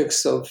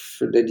context of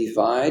the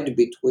divide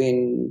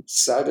between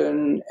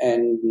southern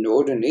and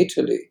northern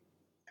Italy,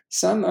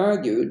 some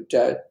argued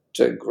that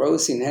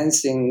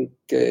growth-enhancing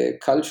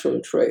cultural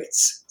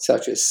traits,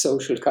 such as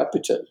social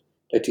capital,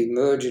 that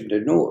emerge in the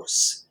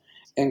north,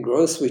 and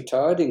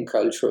growth-retarding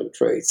cultural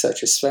traits,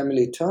 such as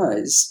family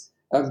ties,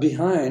 are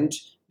behind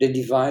the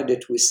divide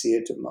that we see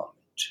at the moment.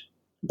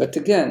 But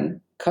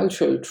again,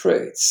 cultural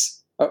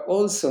traits are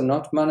also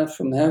not manna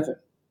from heaven.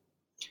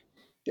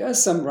 There are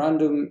some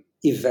random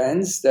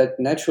events that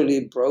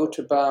naturally brought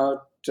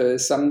about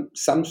some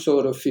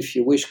sort of, if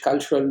you wish,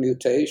 cultural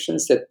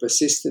mutations that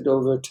persisted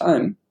over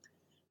time.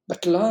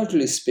 But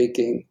largely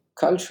speaking,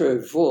 culture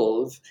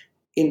evolved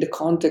in the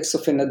context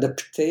of an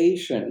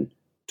adaptation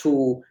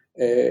to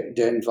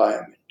the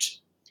environment,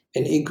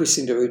 an increase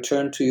in the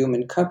return to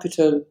human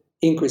capital,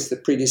 increase the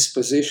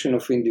predisposition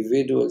of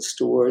individuals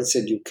towards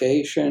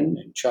education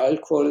and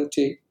child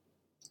quality,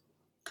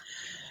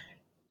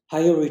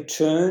 higher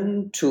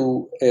return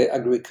to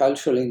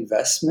agricultural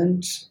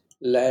investment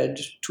led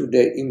to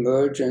the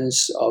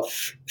emergence of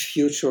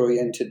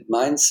future-oriented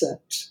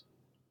mindset.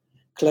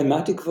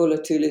 Climatic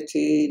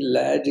volatility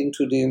led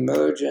into the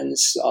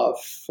emergence of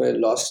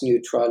loss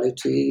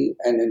neutrality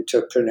and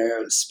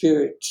entrepreneurial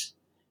spirit,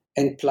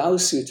 and plow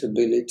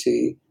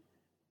suitability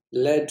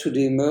led to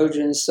the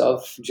emergence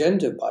of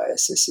gender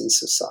biases in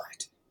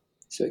society.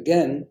 So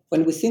again,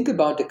 when we think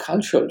about the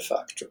cultural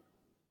factor,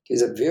 it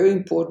is a very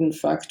important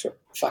factor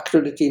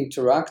that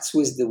interacts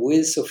with the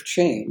wheels of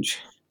change,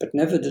 but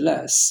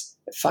nevertheless,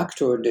 a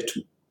factor that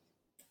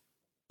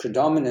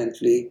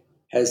predominantly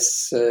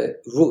has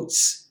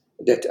roots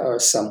that are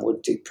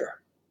somewhat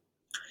deeper.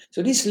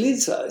 So this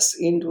leads us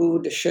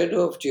into the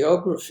shadow of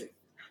geography,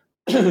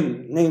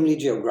 namely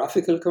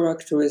geographical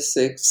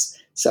characteristics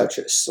such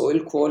as soil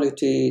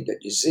quality, the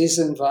disease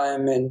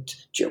environment,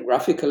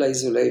 geographical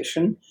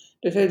isolation,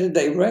 that had a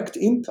direct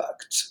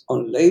impact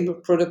on labor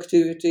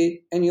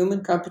productivity and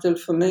human capital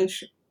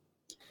formation,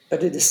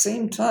 but at the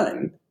same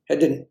time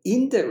had an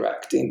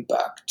indirect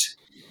impact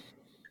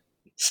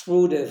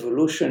through the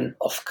evolution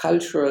of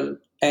cultural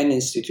and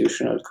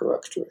institutional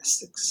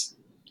characteristics.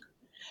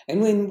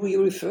 And when we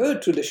refer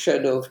to the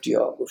shadow of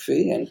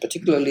geography, and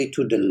particularly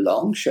to the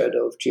long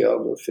shadow of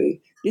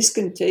geography, this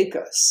can take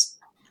us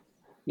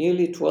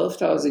nearly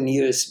 12,000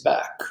 years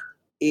back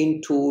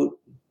into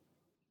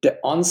the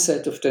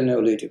onset of the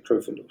Neolithic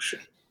Revolution.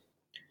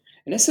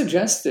 And as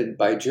suggested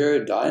by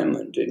Jared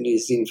Diamond in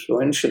his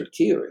influential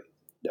theory,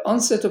 the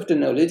onset of the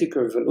Neolithic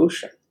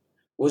Revolution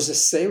was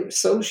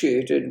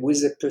associated with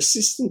a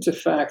persistent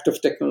effect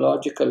of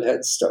technological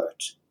head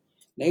start,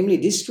 namely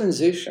this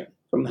transition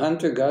from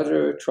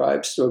hunter-gatherer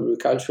tribes to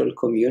agricultural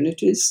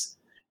communities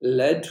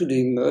led to the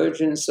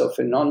emergence of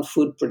a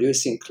non-food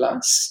producing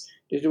class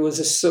that was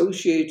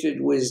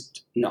associated with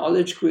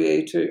knowledge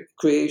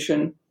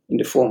creation in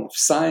the form of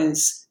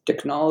science,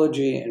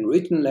 technology, and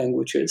written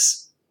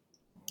languages,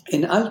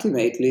 and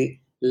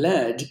ultimately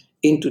led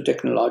into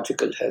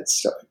technological head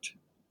start.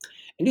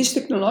 And this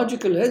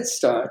technological head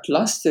start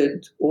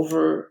lasted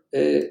over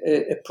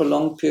a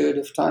prolonged period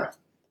of time.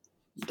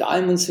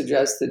 Diamond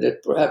suggested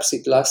that perhaps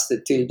it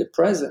lasted till the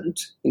present.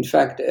 In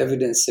fact, the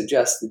evidence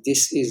suggests that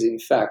this is in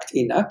fact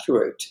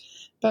inaccurate,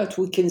 but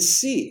we can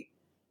see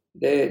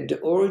the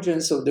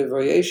origins of the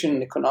variation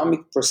in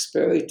economic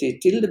prosperity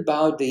till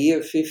about the year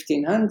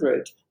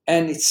 1500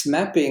 and its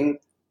mapping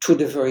to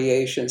the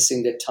variations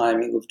in the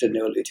timing of the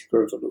Neolithic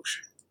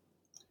Revolution.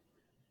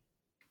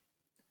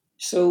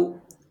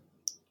 So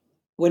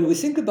when we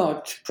think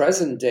about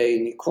present-day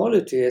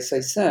inequality, as I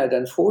said,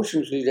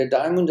 unfortunately, the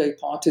Diamond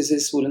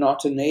hypothesis will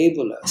not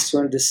enable us to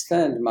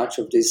understand much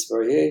of these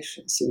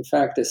variations. In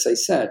fact, as I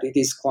said, it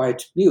is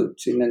quite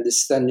mute in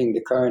understanding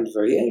the current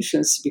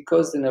variations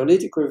because the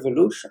Neolithic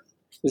Revolution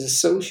was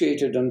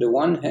associated, on the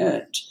one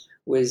hand,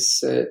 with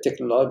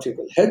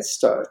technological head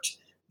start,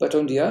 but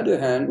on the other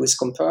hand, with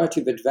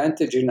comparative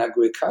advantage in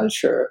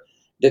agriculture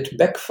that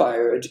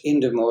backfired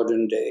in the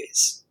modern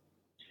days.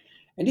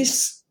 And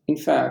this, in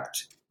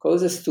fact,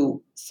 causes us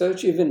to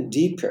search even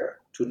deeper,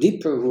 to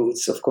deeper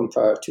roots of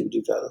comparative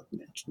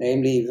development,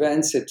 namely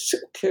events that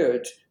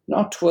occurred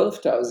not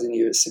 12,000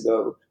 years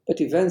ago,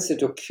 but events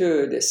that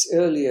occurred as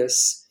early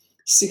as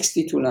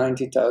 60 to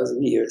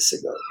 90,000 years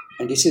ago.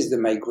 And this is the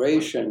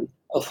migration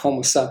of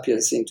Homo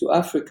sapiens into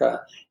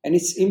Africa and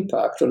its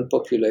impact on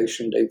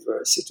population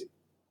diversity.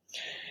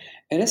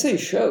 And as I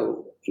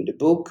show in the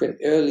book and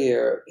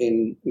earlier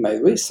in my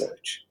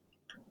research,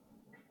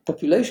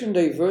 population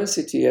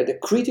diversity had a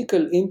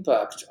critical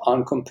impact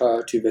on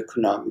comparative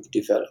economic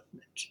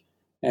development.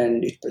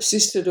 And it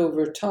persisted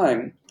over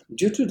time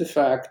due to the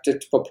fact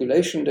that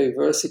population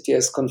diversity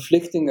has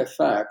conflicting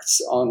effects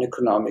on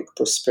economic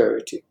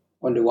prosperity.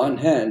 On the one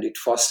hand, it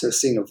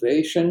fosters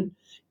innovation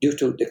due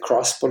to the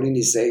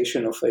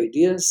cross-pollination of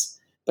ideas,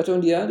 but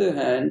on the other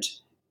hand,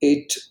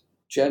 it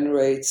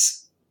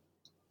generates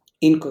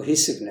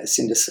incohesiveness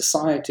in the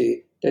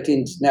society that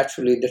is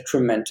naturally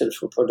detrimental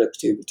for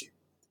productivity.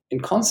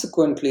 And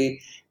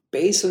consequently,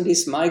 based on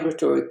these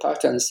migratory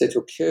patterns that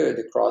occurred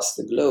across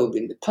the globe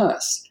in the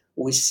past,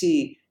 we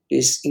see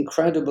this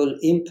incredible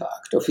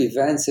impact of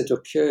events that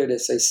occurred,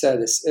 as I said,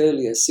 as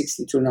early as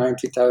 60 to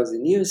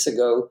 90,000 years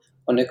ago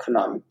on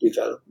economic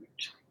development.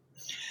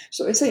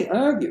 So as I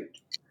argued,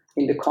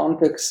 in the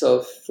context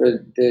of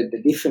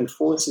the different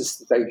forces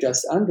that I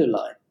just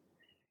underlined,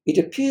 it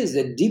appears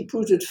that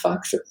deep-rooted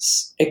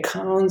factors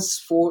accounts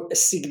for a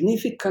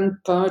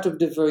significant part of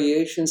the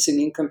variations in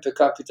income per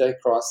capita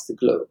across the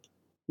globe.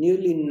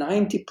 Nearly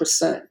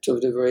 90%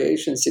 of the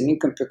variations in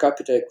income per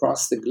capita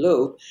across the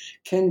globe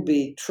can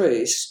be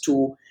traced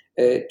to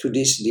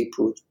these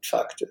deep-rooted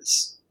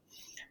factors.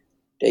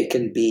 They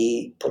can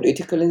be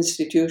political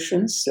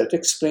institutions that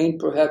explain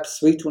perhaps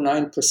 3 to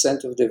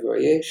 9% of the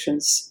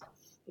variations.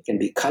 It can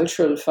be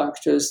cultural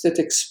factors that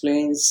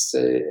explains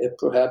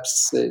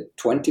perhaps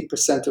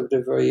 20% of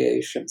the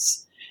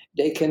variations.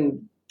 They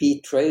can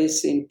be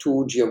traced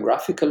into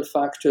geographical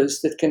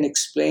factors that can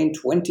explain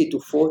 20 to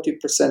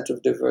 40%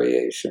 of the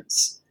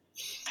variations.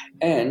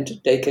 And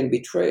they can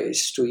be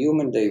traced to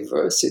human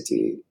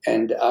diversity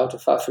and out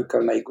of Africa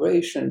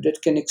migration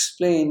that can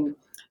explain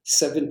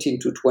 17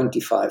 to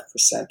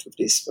 25% of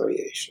these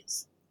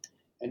variations.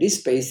 And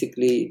these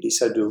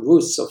are the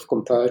roots of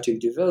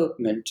comparative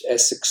development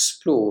as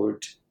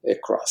explored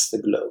across the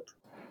globe.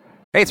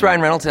 Hey, it's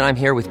Ryan Reynolds, and I'm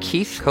here with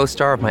Keith,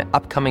 co-star of my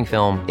upcoming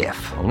film,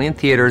 If, only in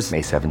theaters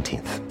May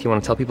 17th. Do you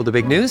want to tell people the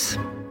big news?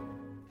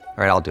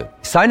 All right, I'll do it.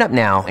 Sign up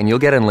now and you'll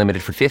get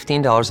unlimited for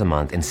 $15 a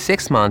month and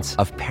 6 months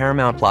of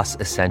Paramount Plus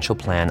Essential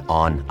Plan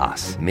on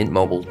us.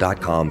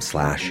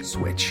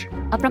 MintMobile.com/switch.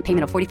 Upfront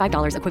payment of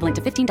 $45 equivalent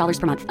to $15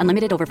 per month.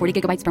 Unlimited over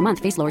 40 gigabytes per month.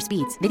 Face lower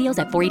speeds. Videos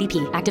at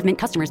 480p. Active Mint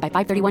customers by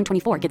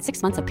 531.24 get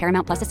 6 months of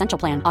Paramount Plus Essential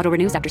Plan. Auto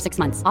renews after 6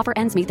 months. Offer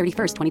ends May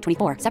 31st,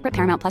 2024. Separate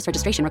Paramount Plus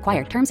registration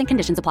required. Terms and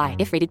conditions apply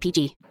if rated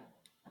PG.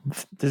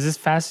 This is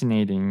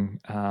fascinating.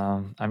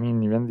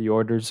 Even the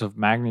orders of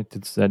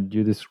magnitudes that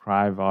you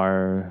describe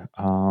are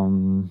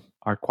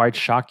quite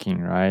shocking,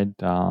 right?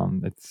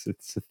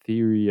 It's a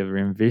theory, a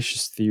very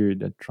ambitious theory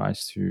that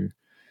tries to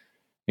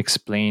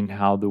explain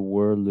how the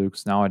world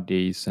looks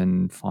nowadays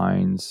and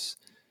finds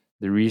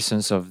the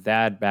reasons of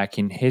that back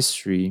in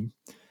history.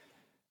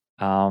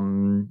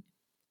 And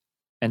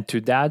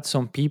to that,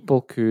 some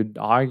people could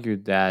argue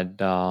that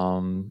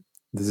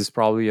this is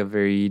probably a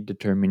very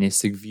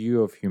deterministic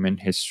view of human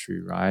history,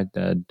 right?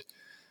 That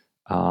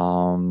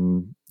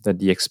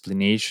the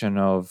explanation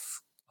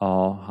of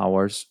how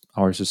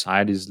our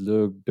societies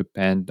look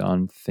depend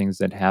on things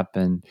that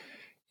happened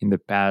in the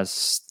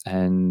past,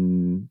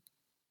 and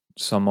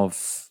some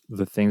of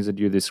the things that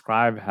you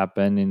describe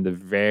happen in the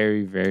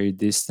very, very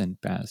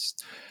distant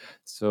past.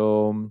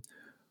 So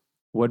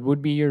what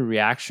would be your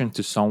reaction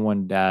to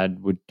someone that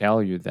would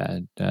tell you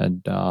that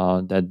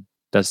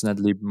does not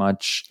leave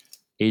much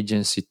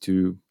agency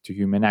to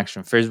human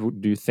action? First,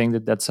 do you think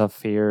that that's a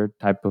fair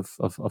type of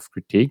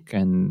critique,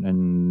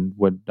 and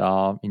what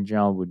in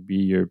general would be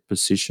your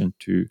position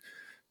to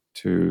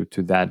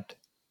that?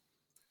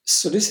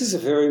 So this is a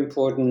very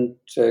important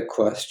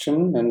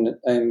question, and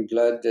I'm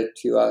glad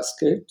that you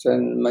asked it.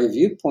 And my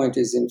viewpoint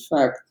is, in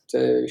fact,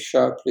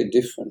 sharply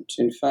different.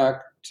 In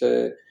fact,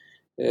 there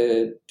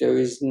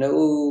is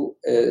no,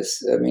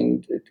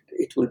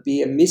 it will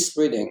be a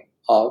misreading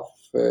of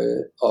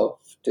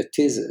the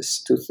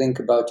thesis to think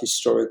about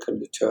historical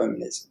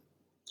determinism.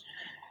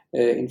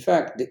 In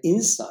fact, the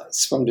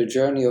insights from the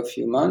journey of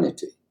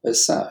humanity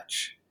as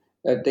such,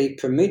 they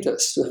permit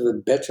us to have a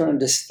better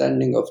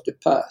understanding of the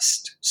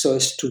past so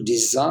as to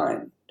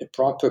design the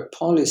proper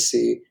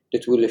policy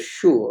that will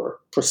assure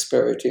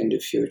prosperity in the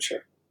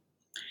future.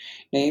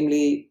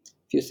 Namely,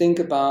 if you think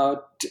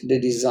about the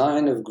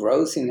design of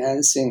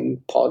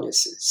growth-enhancing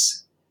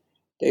policies,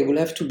 they will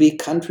have to be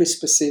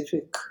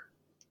country-specific,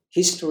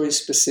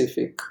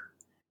 history-specific.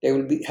 They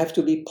will have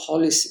to be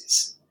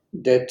policies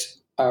that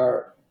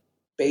are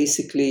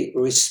basically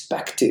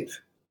respective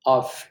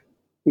of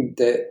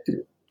the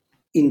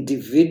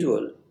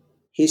individual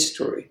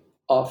history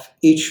of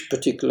each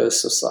particular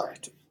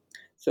society.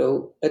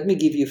 So let me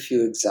give you a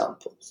few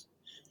examples.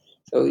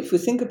 So if we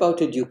think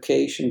about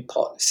education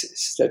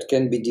policies that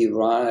can be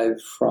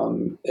derived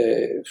from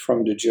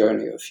the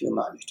journey of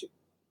humanity,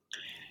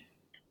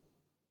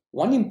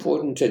 one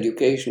important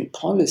education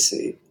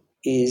policy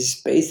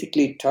is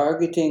basically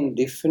targeting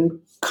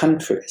different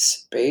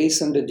countries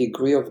based on the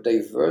degree of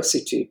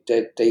diversity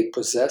that they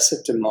possess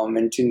at the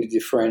moment in a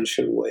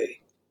differential way.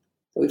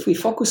 So if we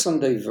focus on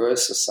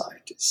diverse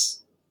societies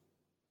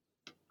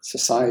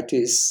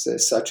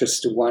such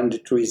as the one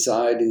that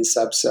reside in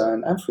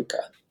sub-Saharan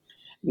Africa,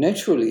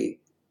 naturally,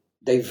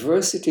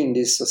 diversity in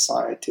these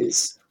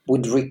societies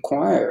would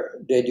require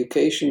the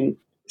education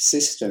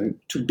system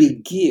to be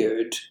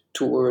geared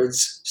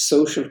towards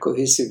social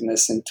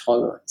cohesiveness and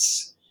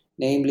tolerance.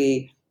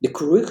 Namely, the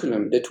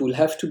curriculum that will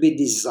have to be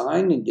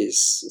designed in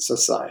these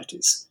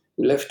societies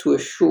will have to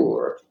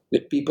assure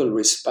that people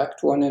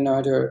respect one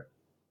another,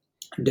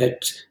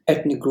 that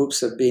ethnic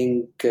groups are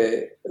being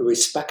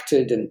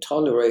respected and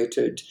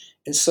tolerated,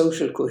 and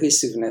social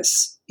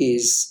cohesiveness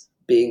is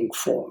being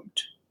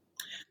formed.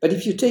 But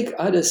if you take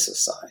other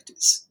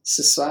societies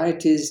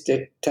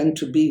that tend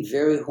to be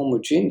very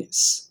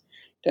homogeneous,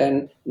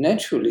 then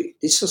naturally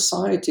these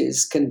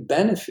societies can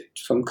benefit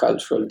from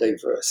cultural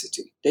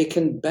diversity. They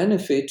can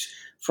benefit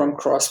from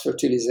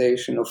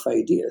cross-fertilization of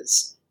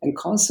ideas. And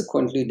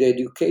consequently, the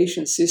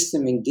education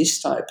system in this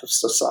type of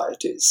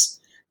societies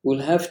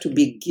will have to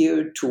be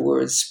geared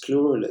towards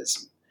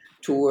pluralism,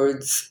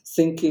 towards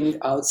thinking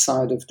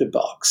outside of the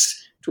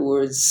box,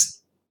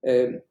 towards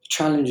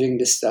challenging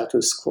the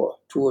status quo,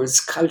 towards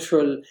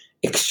cultural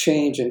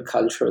exchange and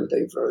cultural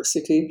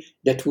diversity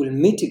that will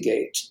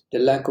mitigate the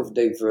lack of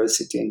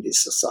diversity in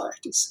these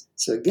societies.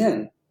 So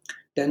again,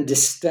 the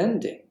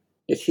understanding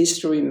that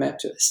history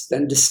matters, the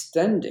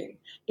understanding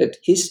that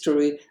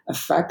history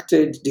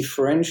affected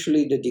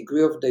differentially the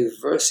degree of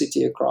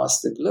diversity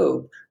across the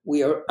globe,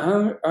 we are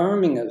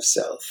arming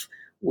ourselves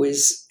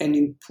with an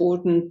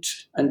important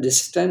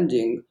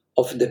understanding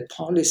of the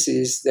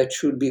policies that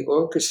should be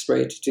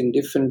orchestrated in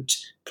different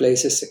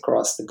places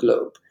across the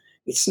globe.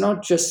 It's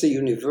not just a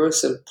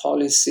universal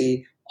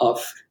policy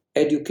of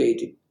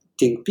educating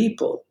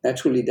people.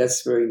 Naturally,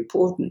 that's very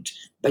important.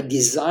 But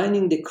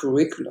designing the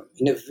curriculum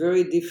in a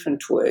very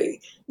different way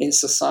in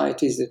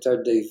societies that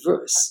are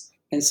diverse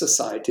and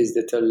societies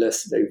that are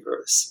less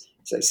diverse.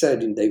 As I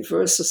said, in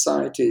diverse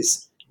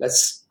societies,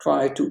 let's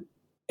try to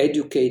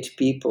educate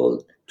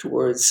people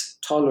towards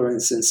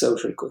tolerance and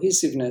social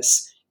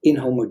cohesiveness. In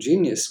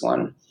homogeneous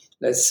one,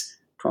 let's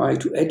try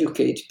to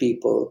educate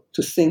people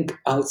to think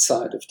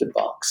outside of the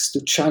box, to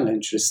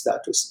challenge the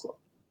status quo.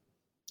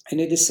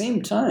 And at the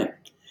same time,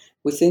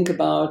 we think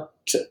about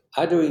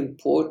other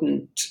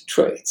important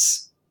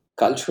traits,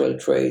 cultural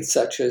traits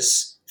such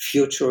as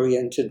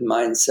future-oriented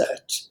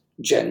mindset,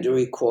 gender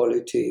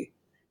equality,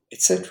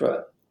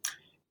 etc.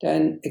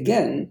 Then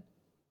again,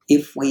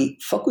 if we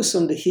focus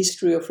on the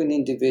history of an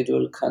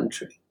individual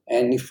country,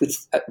 and if we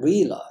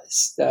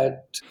realize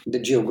that the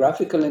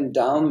geographical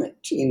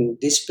endowment in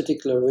this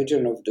particular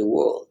region of the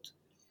world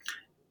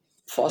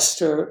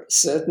foster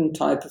certain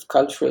type of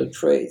cultural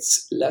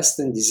traits less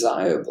than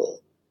desirable,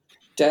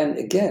 then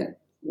again,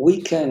 we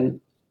can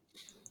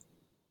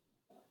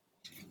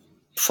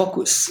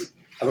focus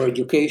our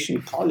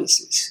education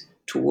policies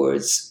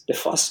towards the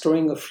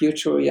fostering of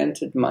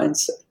future-oriented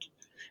mindset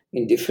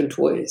in different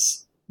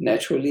ways.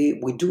 Naturally,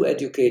 we do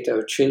educate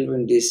our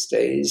children these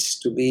days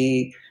to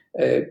be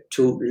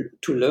to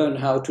learn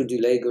how to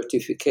delay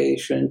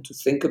gratification, to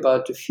think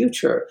about the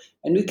future,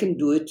 and we can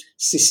do it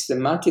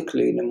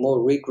systematically in a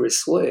more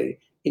rigorous way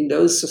in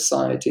those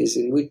societies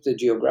in which the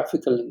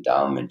geographical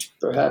endowment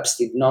perhaps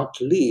did not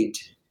lead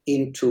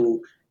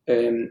into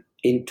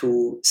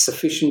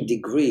sufficient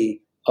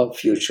degree of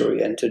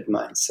future-oriented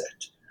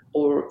mindset,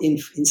 or in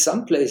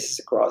some places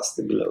across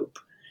the globe,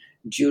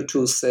 due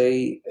to,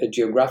 say, a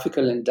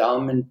geographical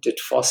endowment that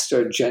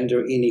fostered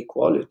gender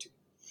inequality.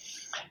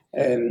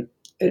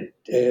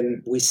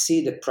 We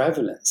see the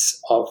prevalence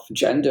of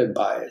gender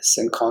bias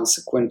and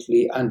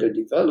consequently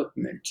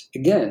underdevelopment.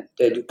 Again,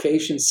 the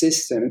education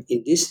system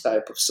in this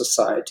type of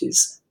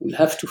societies will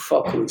have to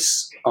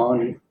focus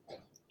on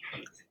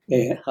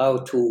how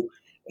to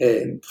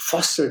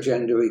foster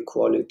gender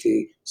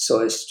equality so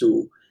as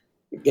to,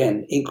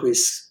 again,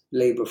 increase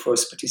labor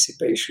force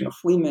participation of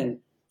women,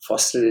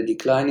 foster the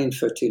decline in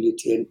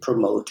fertility, and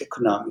promote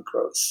economic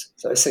growth.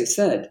 So as I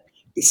said,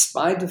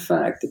 despite the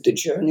fact that the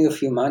journey of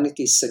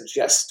humanity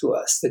suggests to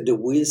us that the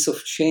wheels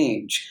of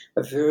change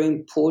are very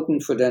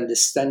important for the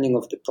understanding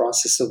of the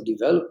process of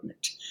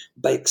development,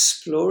 by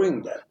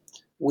exploring them,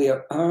 we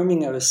are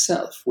arming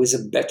ourselves with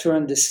a better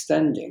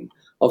understanding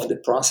of the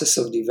process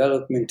of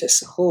development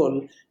as a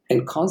whole,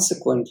 and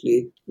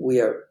consequently, we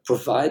are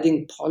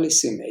providing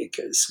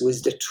policymakers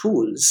with the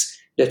tools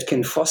that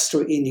can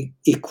foster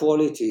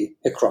inequality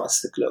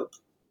across the globe.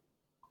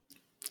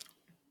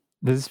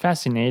 This is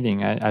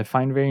fascinating. I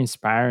find very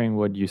inspiring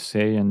what you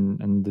say,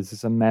 and this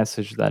is a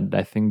message that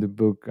I think the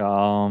book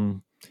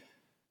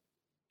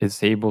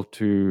is able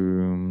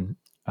to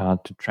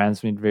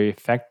transmit very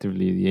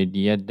effectively. The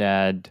idea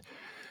that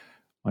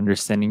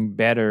understanding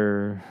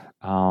better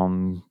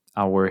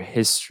our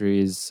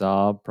history is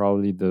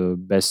probably the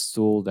best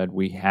tool that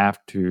we have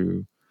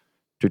to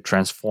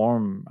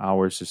transform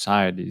our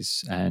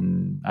societies.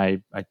 And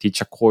I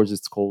teach a course,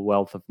 it's called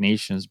Wealth of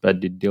Nations,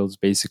 but it deals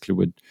basically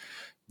with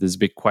these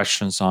big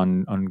questions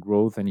on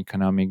growth and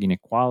economic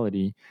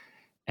inequality.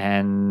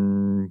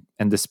 And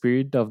the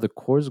spirit of the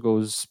course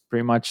goes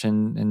pretty much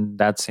in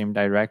that same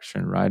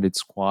direction, right?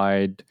 It's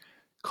quite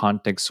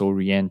context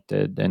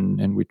oriented,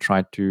 and we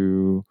try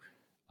to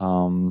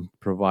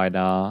provide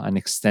an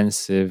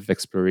extensive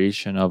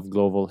exploration of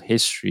global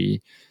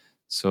history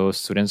so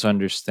students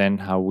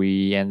understand how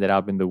we ended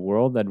up in the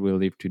world that we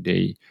live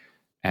today,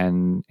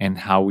 and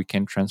how we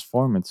can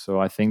transform it.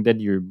 So I think that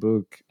your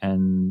book,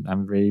 and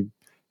I'm very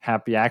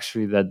happy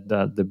actually that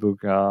the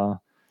book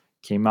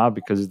came out,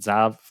 because it's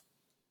a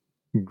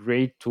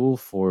great tool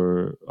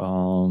for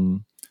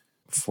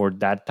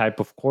that type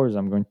of course. I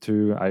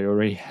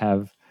already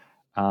have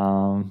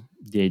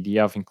the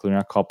idea of including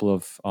a couple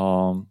of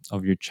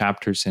your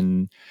chapters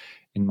in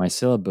my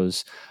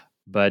syllabus,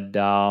 but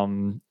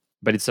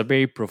it's a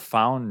very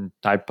profound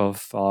type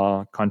of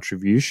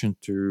contribution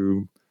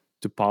to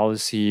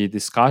policy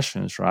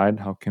discussions, right?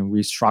 How can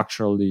we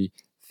structurally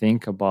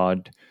think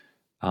about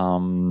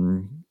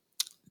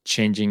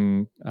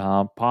changing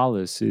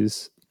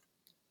policies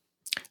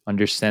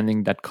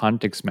understanding that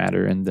context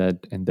matter and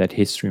that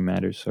history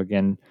matters. So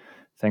again,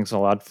 thanks a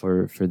lot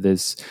for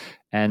this.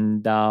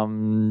 And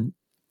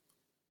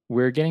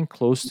we're getting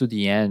close to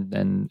the end,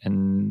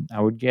 and I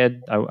would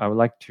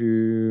like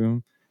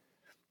to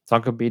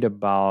talk a bit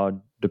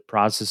about the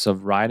process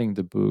of writing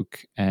the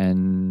book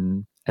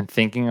and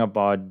thinking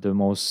about the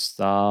most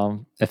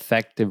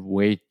effective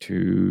way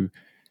to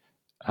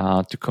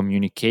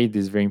communicate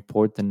these very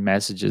important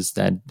messages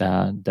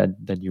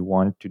that you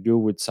wanted to do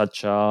with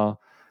such a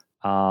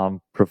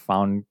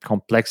profound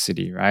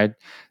complexity, right?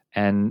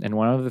 And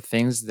one of the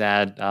things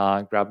that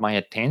grabbed my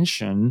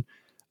attention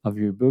of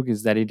your book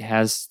is that it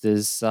has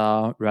this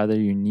rather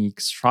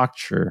unique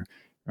structure,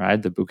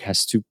 right? The book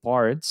has two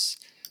parts.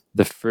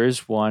 The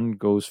first one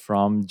goes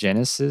from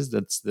Genesis,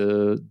 that's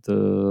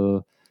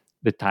the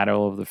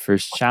title of the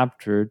first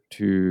chapter,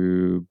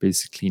 to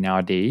basically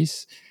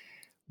nowadays,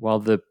 while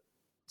the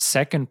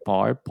second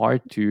part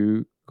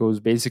two, goes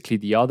basically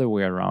the other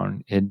way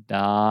around. It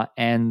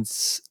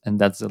ends, and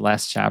that's the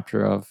last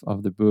chapter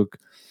of the book,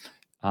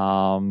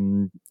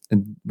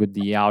 with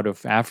the out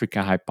of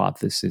Africa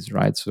hypothesis,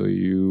 right? So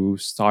you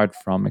start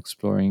from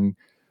exploring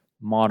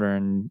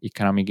modern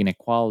economic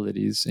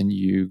inequalities, and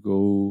you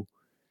go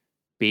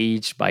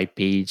page by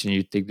page, and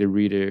you take the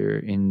reader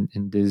in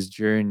this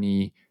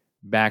journey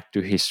back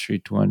to history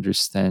to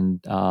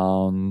understand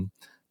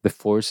the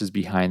forces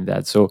behind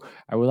that. So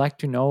I would like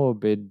to know a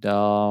bit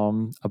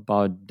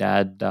about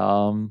that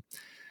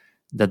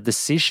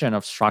decision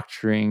of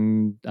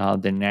structuring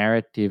the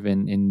narrative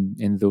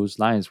in those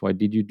lines. Why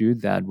did you do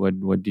that?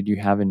 What did you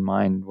have in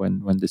mind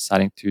when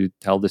deciding to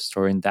tell the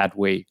story in that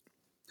way?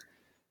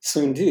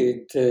 So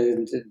indeed,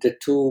 the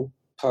two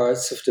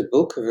parts of the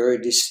book are very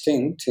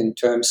distinct in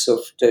terms of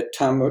the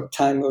time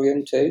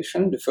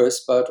orientation. The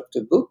first part of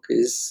the book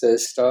is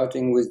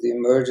starting with the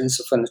emergence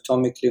of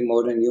anatomically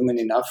modern human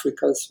in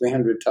Africa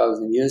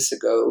 300,000 years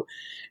ago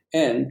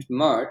and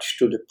march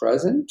to the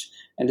present.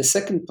 And the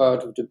second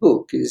part of the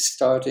book is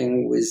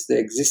starting with the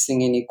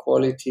existing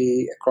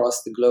inequality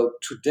across the globe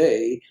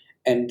today,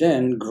 and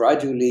then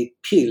gradually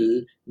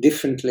peel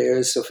different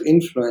layers of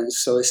influence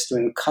so as to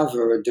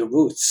uncover the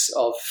roots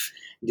of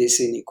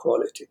this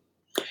inequality.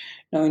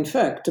 Now, in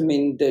fact, I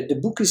mean, the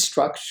book is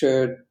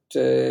structured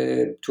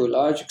to a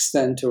large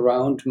extent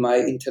around my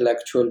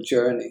intellectual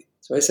journey.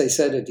 So as I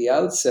said at the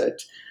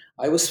outset,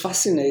 I was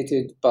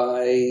fascinated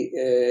by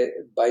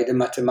the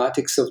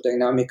mathematics of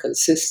dynamical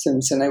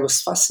systems, and I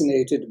was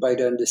fascinated by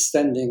the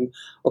understanding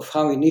of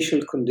how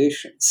initial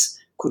conditions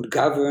could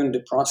govern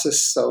the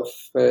process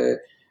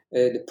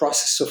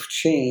of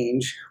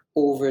change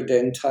over the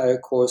entire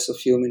course of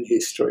human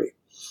history.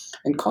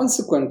 And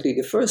consequently,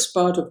 the first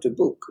part of the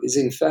book is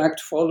in fact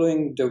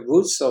following the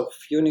roots of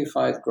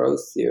unified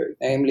growth theory.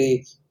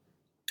 Namely,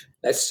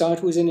 let's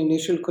start with an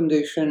initial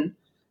condition,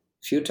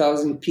 a few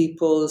thousand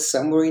people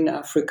somewhere in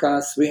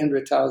Africa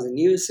 300,000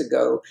 years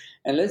ago,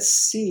 and let's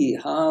see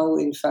how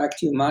in fact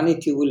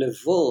humanity will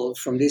evolve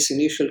from this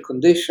initial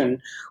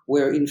condition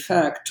where in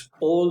fact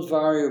all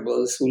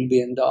variables will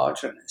be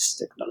endogenous: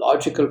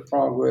 technological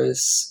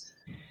progress,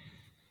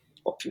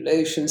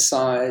 population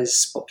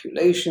size,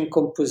 population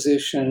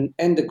composition,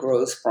 and the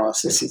growth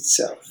process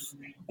itself.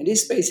 And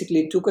this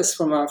basically took us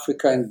from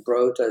Africa and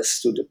brought us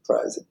to the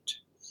present.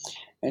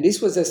 And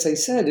this was, as I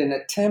said, an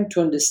attempt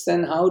to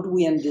understand how do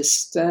we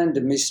understand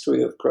the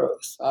mystery of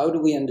growth? How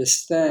do we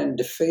understand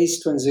the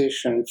phase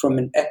transition from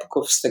an epoch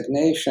of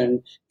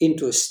stagnation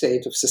into a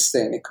state of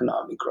sustained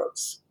economic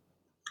growth?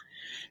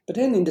 But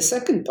then in the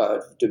second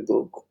part of the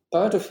book,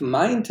 part of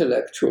my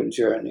intellectual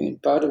journey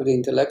and part of the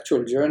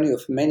intellectual journey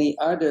of many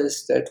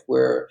others that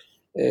were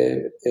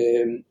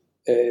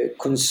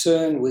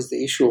concerned with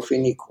the issue of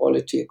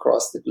inequality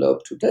across the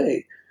globe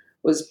today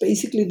was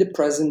basically the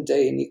present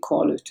day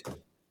inequality.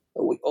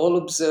 We all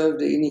observe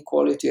the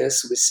inequality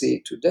as we see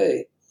it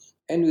today,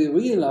 and we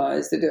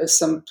realize that there are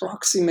some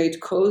proximate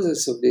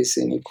causes of this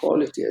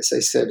inequality, as I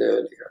said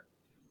earlier.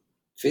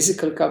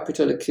 Physical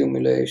capital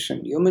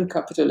accumulation, human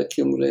capital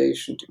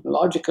accumulation,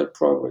 technological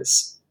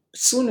progress.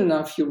 But soon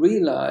enough, you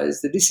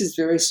realize that this is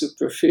very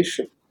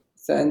superficial. In the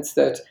sense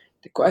that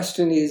the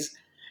question is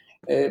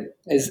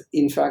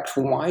in fact,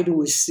 why do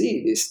we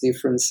see these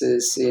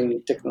differences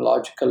in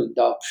technological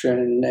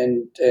adoption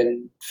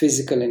and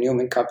physical and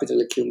human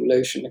capital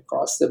accumulation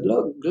across the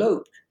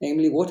globe?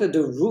 Namely, what are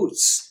the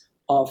roots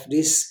of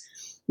this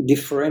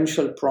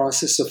differential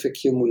process of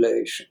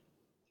accumulation?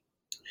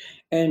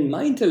 And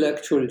my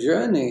intellectual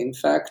journey, in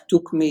fact,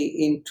 took me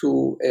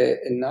into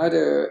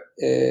another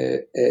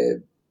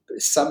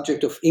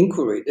subject of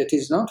inquiry that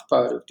is not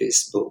part of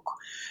this book,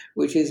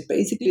 which is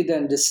basically the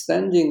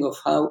understanding of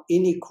how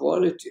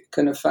inequality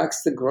can affect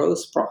the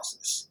growth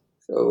process.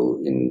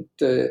 So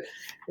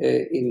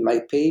in my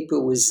paper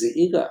with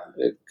Zeira,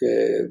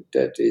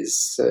 that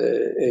is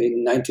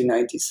in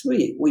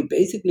 1993, we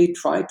basically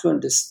tried to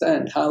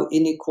understand how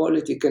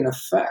inequality can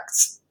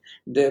affect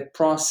the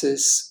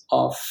process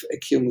of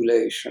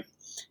accumulation.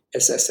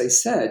 As I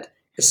said,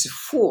 as a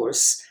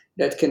force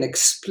that can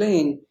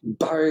explain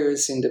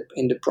barriers in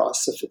the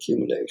process of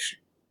accumulation.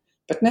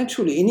 But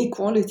naturally,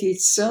 inequality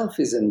itself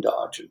is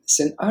endogenous,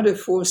 and other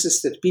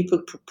forces that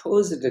people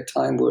proposed at the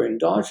time were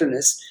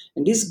endogenous.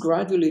 And this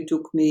gradually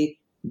took me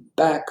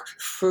back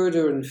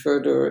further and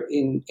further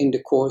in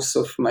the course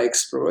of my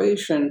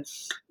exploration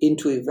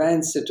into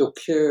events that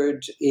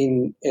occurred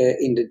in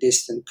the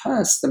distant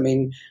past. I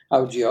mean,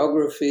 how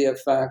geography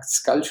affects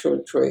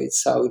cultural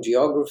traits, how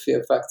geography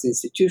affects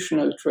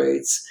institutional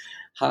traits,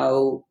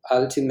 how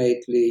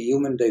ultimately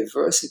human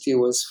diversity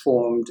was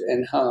formed,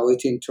 and how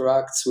it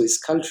interacts with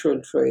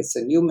cultural traits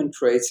and human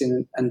traits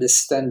in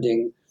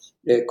understanding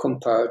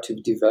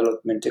comparative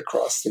development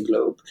across the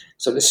globe.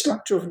 So the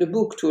structure of the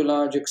book, to a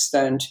large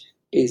extent,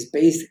 is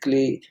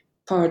basically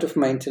part of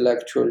my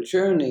intellectual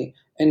journey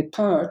and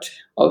part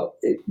of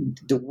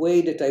the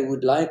way that I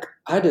would like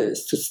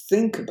others to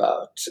think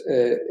about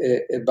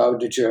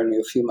the journey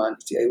of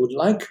humanity. I would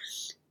like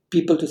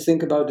people to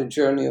think about the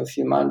journey of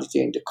humanity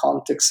in the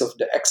context of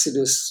the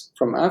exodus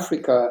from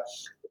Africa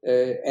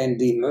and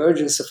the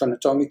emergence of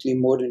anatomically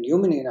modern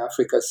human in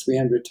Africa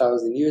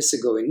 300,000 years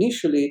ago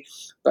initially.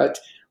 But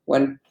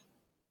when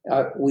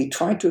we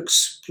try to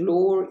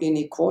explore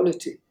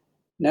inequality,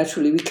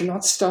 naturally, we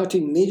cannot start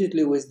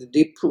immediately with the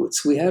deep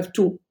roots. We have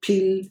to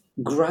peel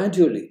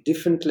gradually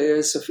different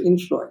layers of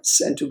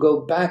influence and to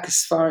go back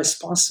as far as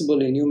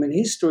possible in human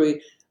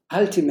history,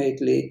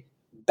 ultimately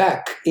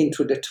back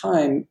into the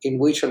time in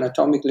which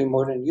anatomically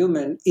modern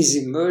human is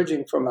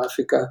emerging from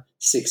Africa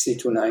 60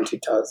 to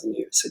 90,000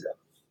 years ago.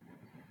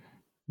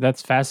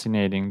 That's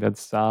fascinating.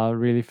 That's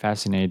really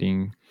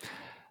fascinating.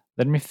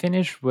 Let me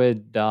finish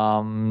with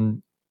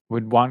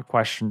one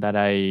question that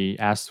I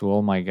asked to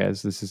all my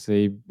guests. This is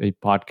a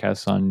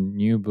podcast on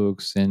new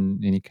books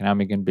in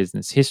economic and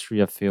business history,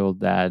 a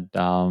field that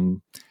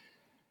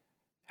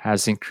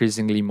has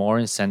increasingly more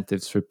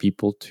incentives for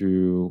people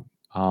to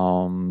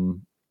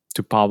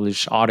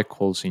publish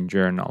articles in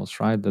journals,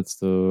 right? That's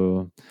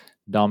the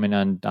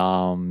dominant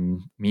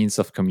means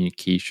of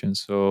communication.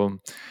 So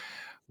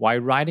why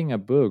writing a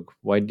book?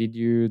 Why did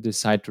you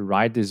decide to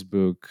write this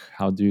book?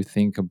 How do you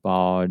think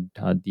about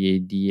the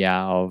idea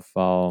of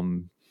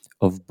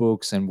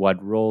books, and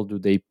what role do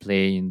they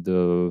play in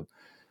the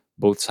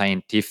both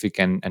scientific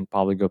and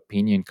public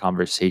opinion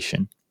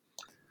conversation?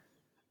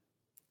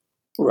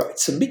 Right.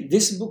 So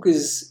this book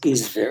is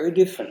very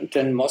different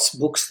than most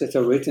books that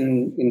are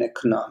written in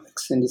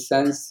economics, in the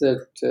sense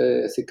that,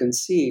 as you can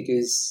see, it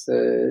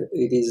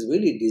is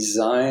really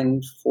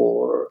designed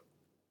for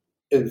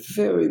a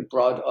very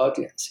broad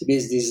audience. It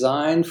is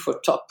designed for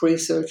top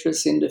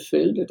researchers in the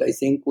field that I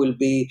think will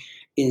be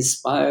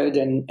inspired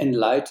and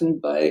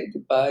enlightened by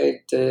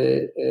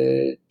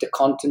the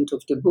content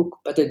of the book.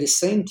 But at the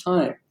same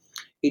time,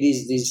 it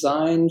is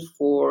designed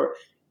for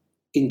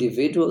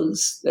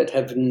individuals that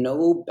have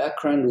no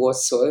background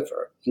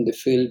whatsoever in the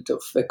field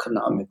of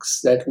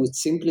economics, that would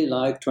simply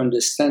like to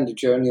understand the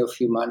journey of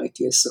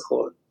humanity as a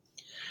whole.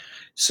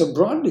 So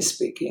broadly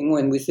speaking,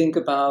 when we think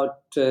about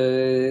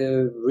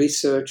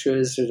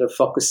researchers that are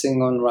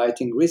focusing on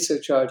writing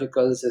research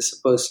articles as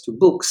opposed to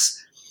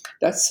books,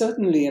 that's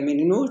certainly,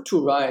 in order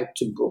to write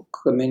a book,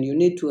 you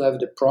need to have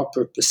the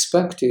proper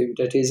perspective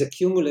that is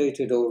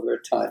accumulated over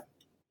time.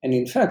 And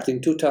in fact,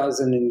 in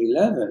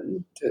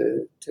 2011,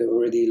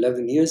 already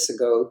 11 years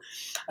ago,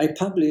 I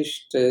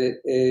published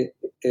the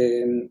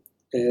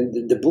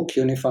book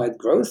Unified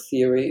Growth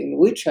Theory, in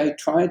which I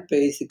tried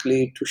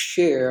basically to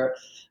share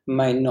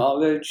my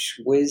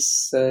knowledge with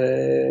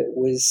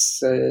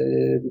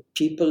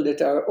people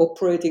that are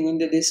operating in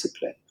the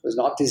discipline. It was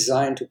not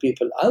designed to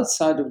people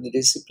outside of the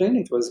discipline.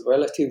 It was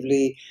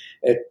relatively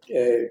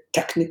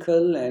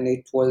technical, and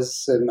it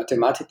was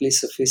mathematically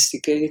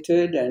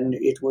sophisticated, and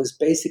it was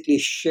basically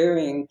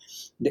sharing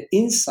the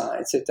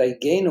insights that I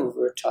gain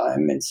over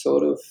time and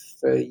sort of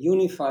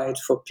unify it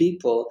for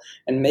people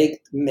and make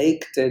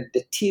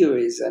the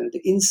theories and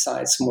the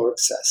insights more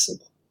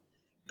accessible.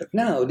 But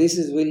now this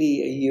is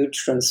really a huge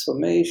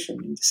transformation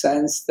in the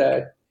sense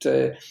that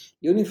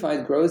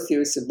Unified Growth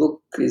Theory is a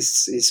book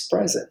is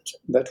present.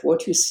 But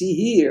what you see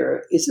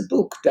here is a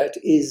book that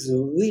is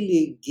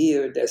really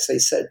geared, as I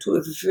said, to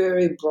a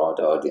very broad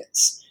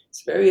audience.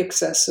 It's very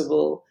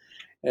accessible.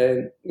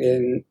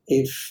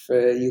 If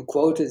you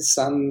quoted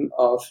some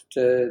of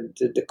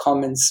the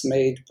comments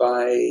made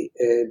by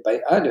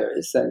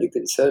others, then you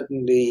can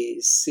certainly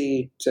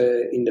see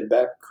it in the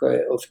back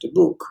of the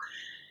book.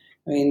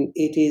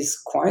 It is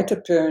quite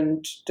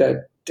apparent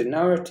that the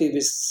narrative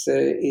is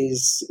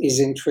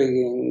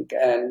intriguing,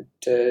 and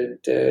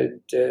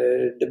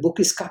the book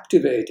is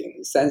captivating in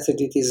the sense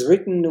that it is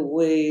written in a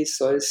way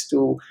so as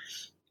to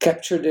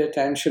capture the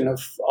attention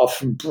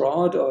of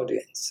broad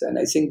audience. And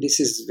I think this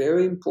is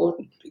very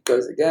important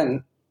because,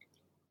 again,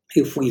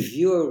 if we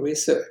view our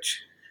research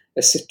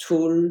as a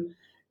tool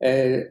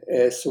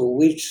through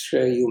which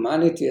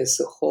humanity as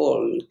a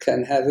whole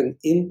can have an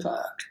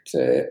impact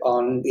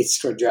on its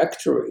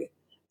trajectory,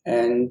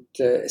 and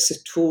as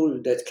a tool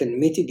that can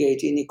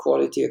mitigate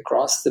inequality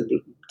across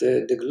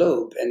the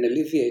globe and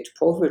alleviate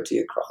poverty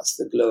across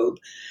the globe,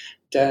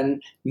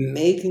 then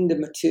making the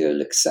material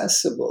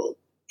accessible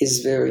is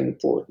very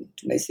important.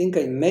 And I think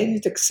I made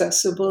it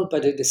accessible,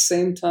 but at the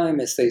same time,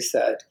 as I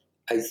said,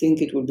 I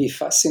think it would be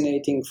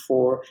fascinating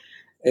for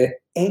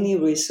any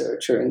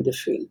researcher in the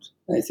field.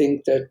 I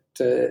think that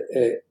there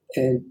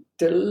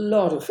are a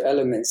lot of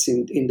elements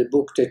in the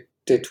book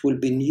that will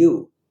be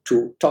new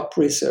to top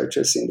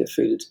researchers in the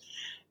field.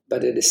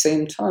 But at the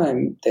same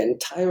time, the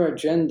entire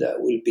agenda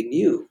will be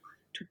new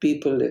to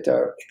people that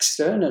are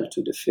external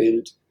to the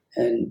field.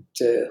 And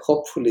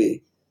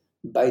hopefully,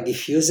 by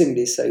diffusing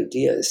these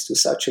ideas to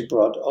such a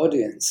broad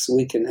audience,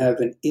 we can have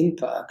an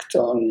impact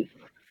on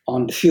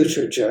the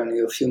future journey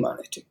of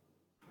humanity.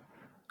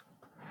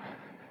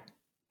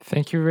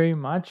 Thank you very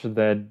much.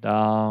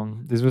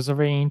 This was a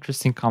very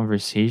interesting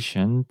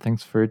conversation.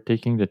 Thanks for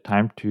taking the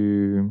time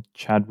to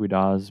chat with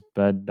us.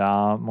 But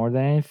more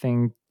than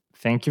anything,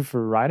 thank you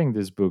for writing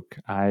this book.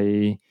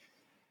 I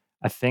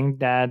think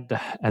that,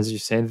 as you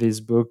said, this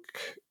book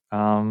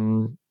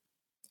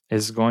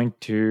is going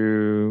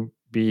to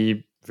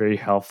be very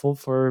helpful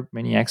for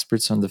many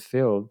experts on the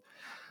field.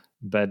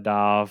 But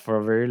for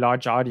a very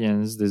large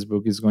audience, this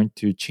book is going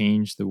to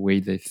change the way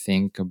they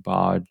think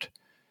about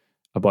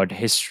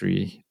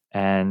history,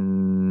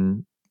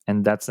 and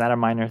that's not a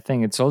minor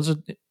thing. It's also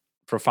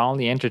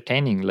profoundly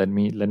entertaining. Let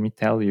me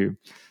tell you.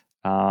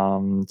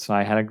 So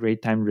I had a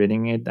great time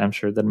reading it. I'm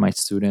sure that my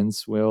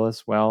students will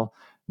as well.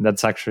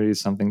 That's actually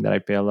something that I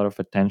pay a lot of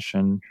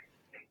attention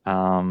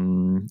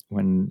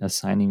when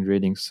assigning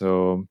reading.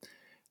 So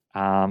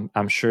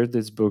I'm sure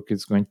this book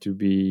is going to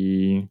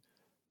be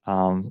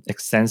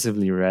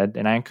extensively read,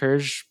 and I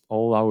encourage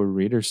all our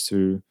readers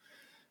to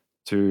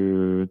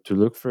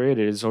look for it.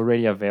 It is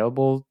already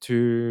available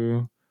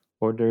to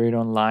order it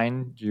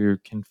online. You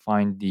can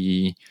find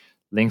the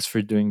links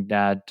for doing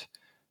that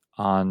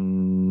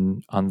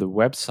on the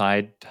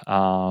website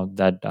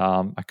that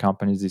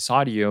accompanies this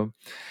audio,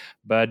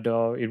 but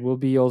it will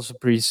be also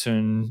pretty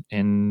soon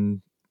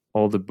in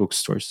all the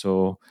bookstores.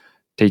 So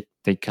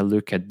take a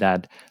look at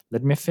that.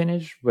 Let me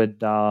finish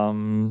with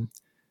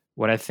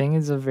what I think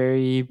is a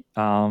very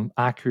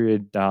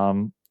accurate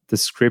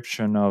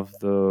description of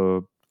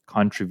the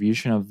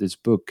contribution of this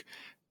book,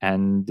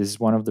 and this is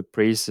one of the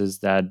praises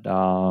that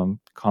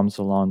comes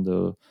along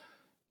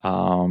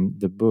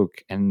the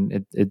book,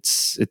 and it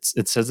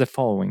says the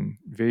following: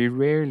 very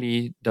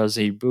rarely does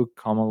a book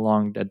come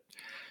along that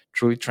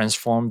truly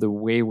transform the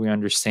way we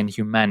understand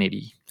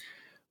humanity.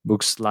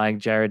 Books like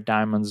Jared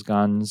Diamond's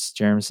Guns,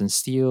 Germs and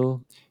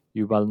Steel,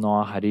 Yuval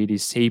Noah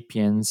Harari's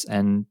Sapiens,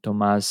 and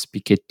Thomas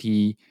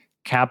Piketty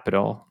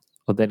Capital,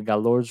 Odette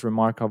Galord's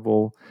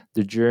remarkable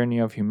The Journey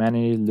of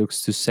Humanity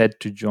looks to set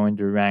to join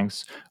the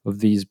ranks of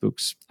these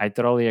books. I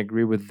totally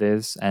agree with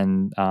this,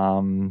 and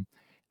I'm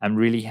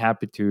really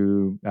happy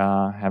to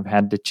have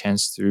had the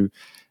chance to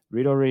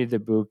read already the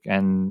book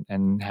and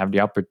have the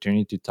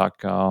opportunity to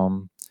talk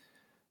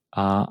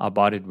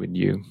about it with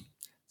you.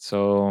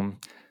 So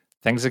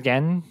thanks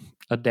again,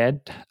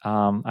 Odette.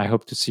 I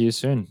hope to see you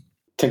soon.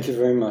 Thank you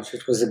very much.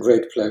 It was a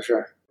great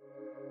pleasure.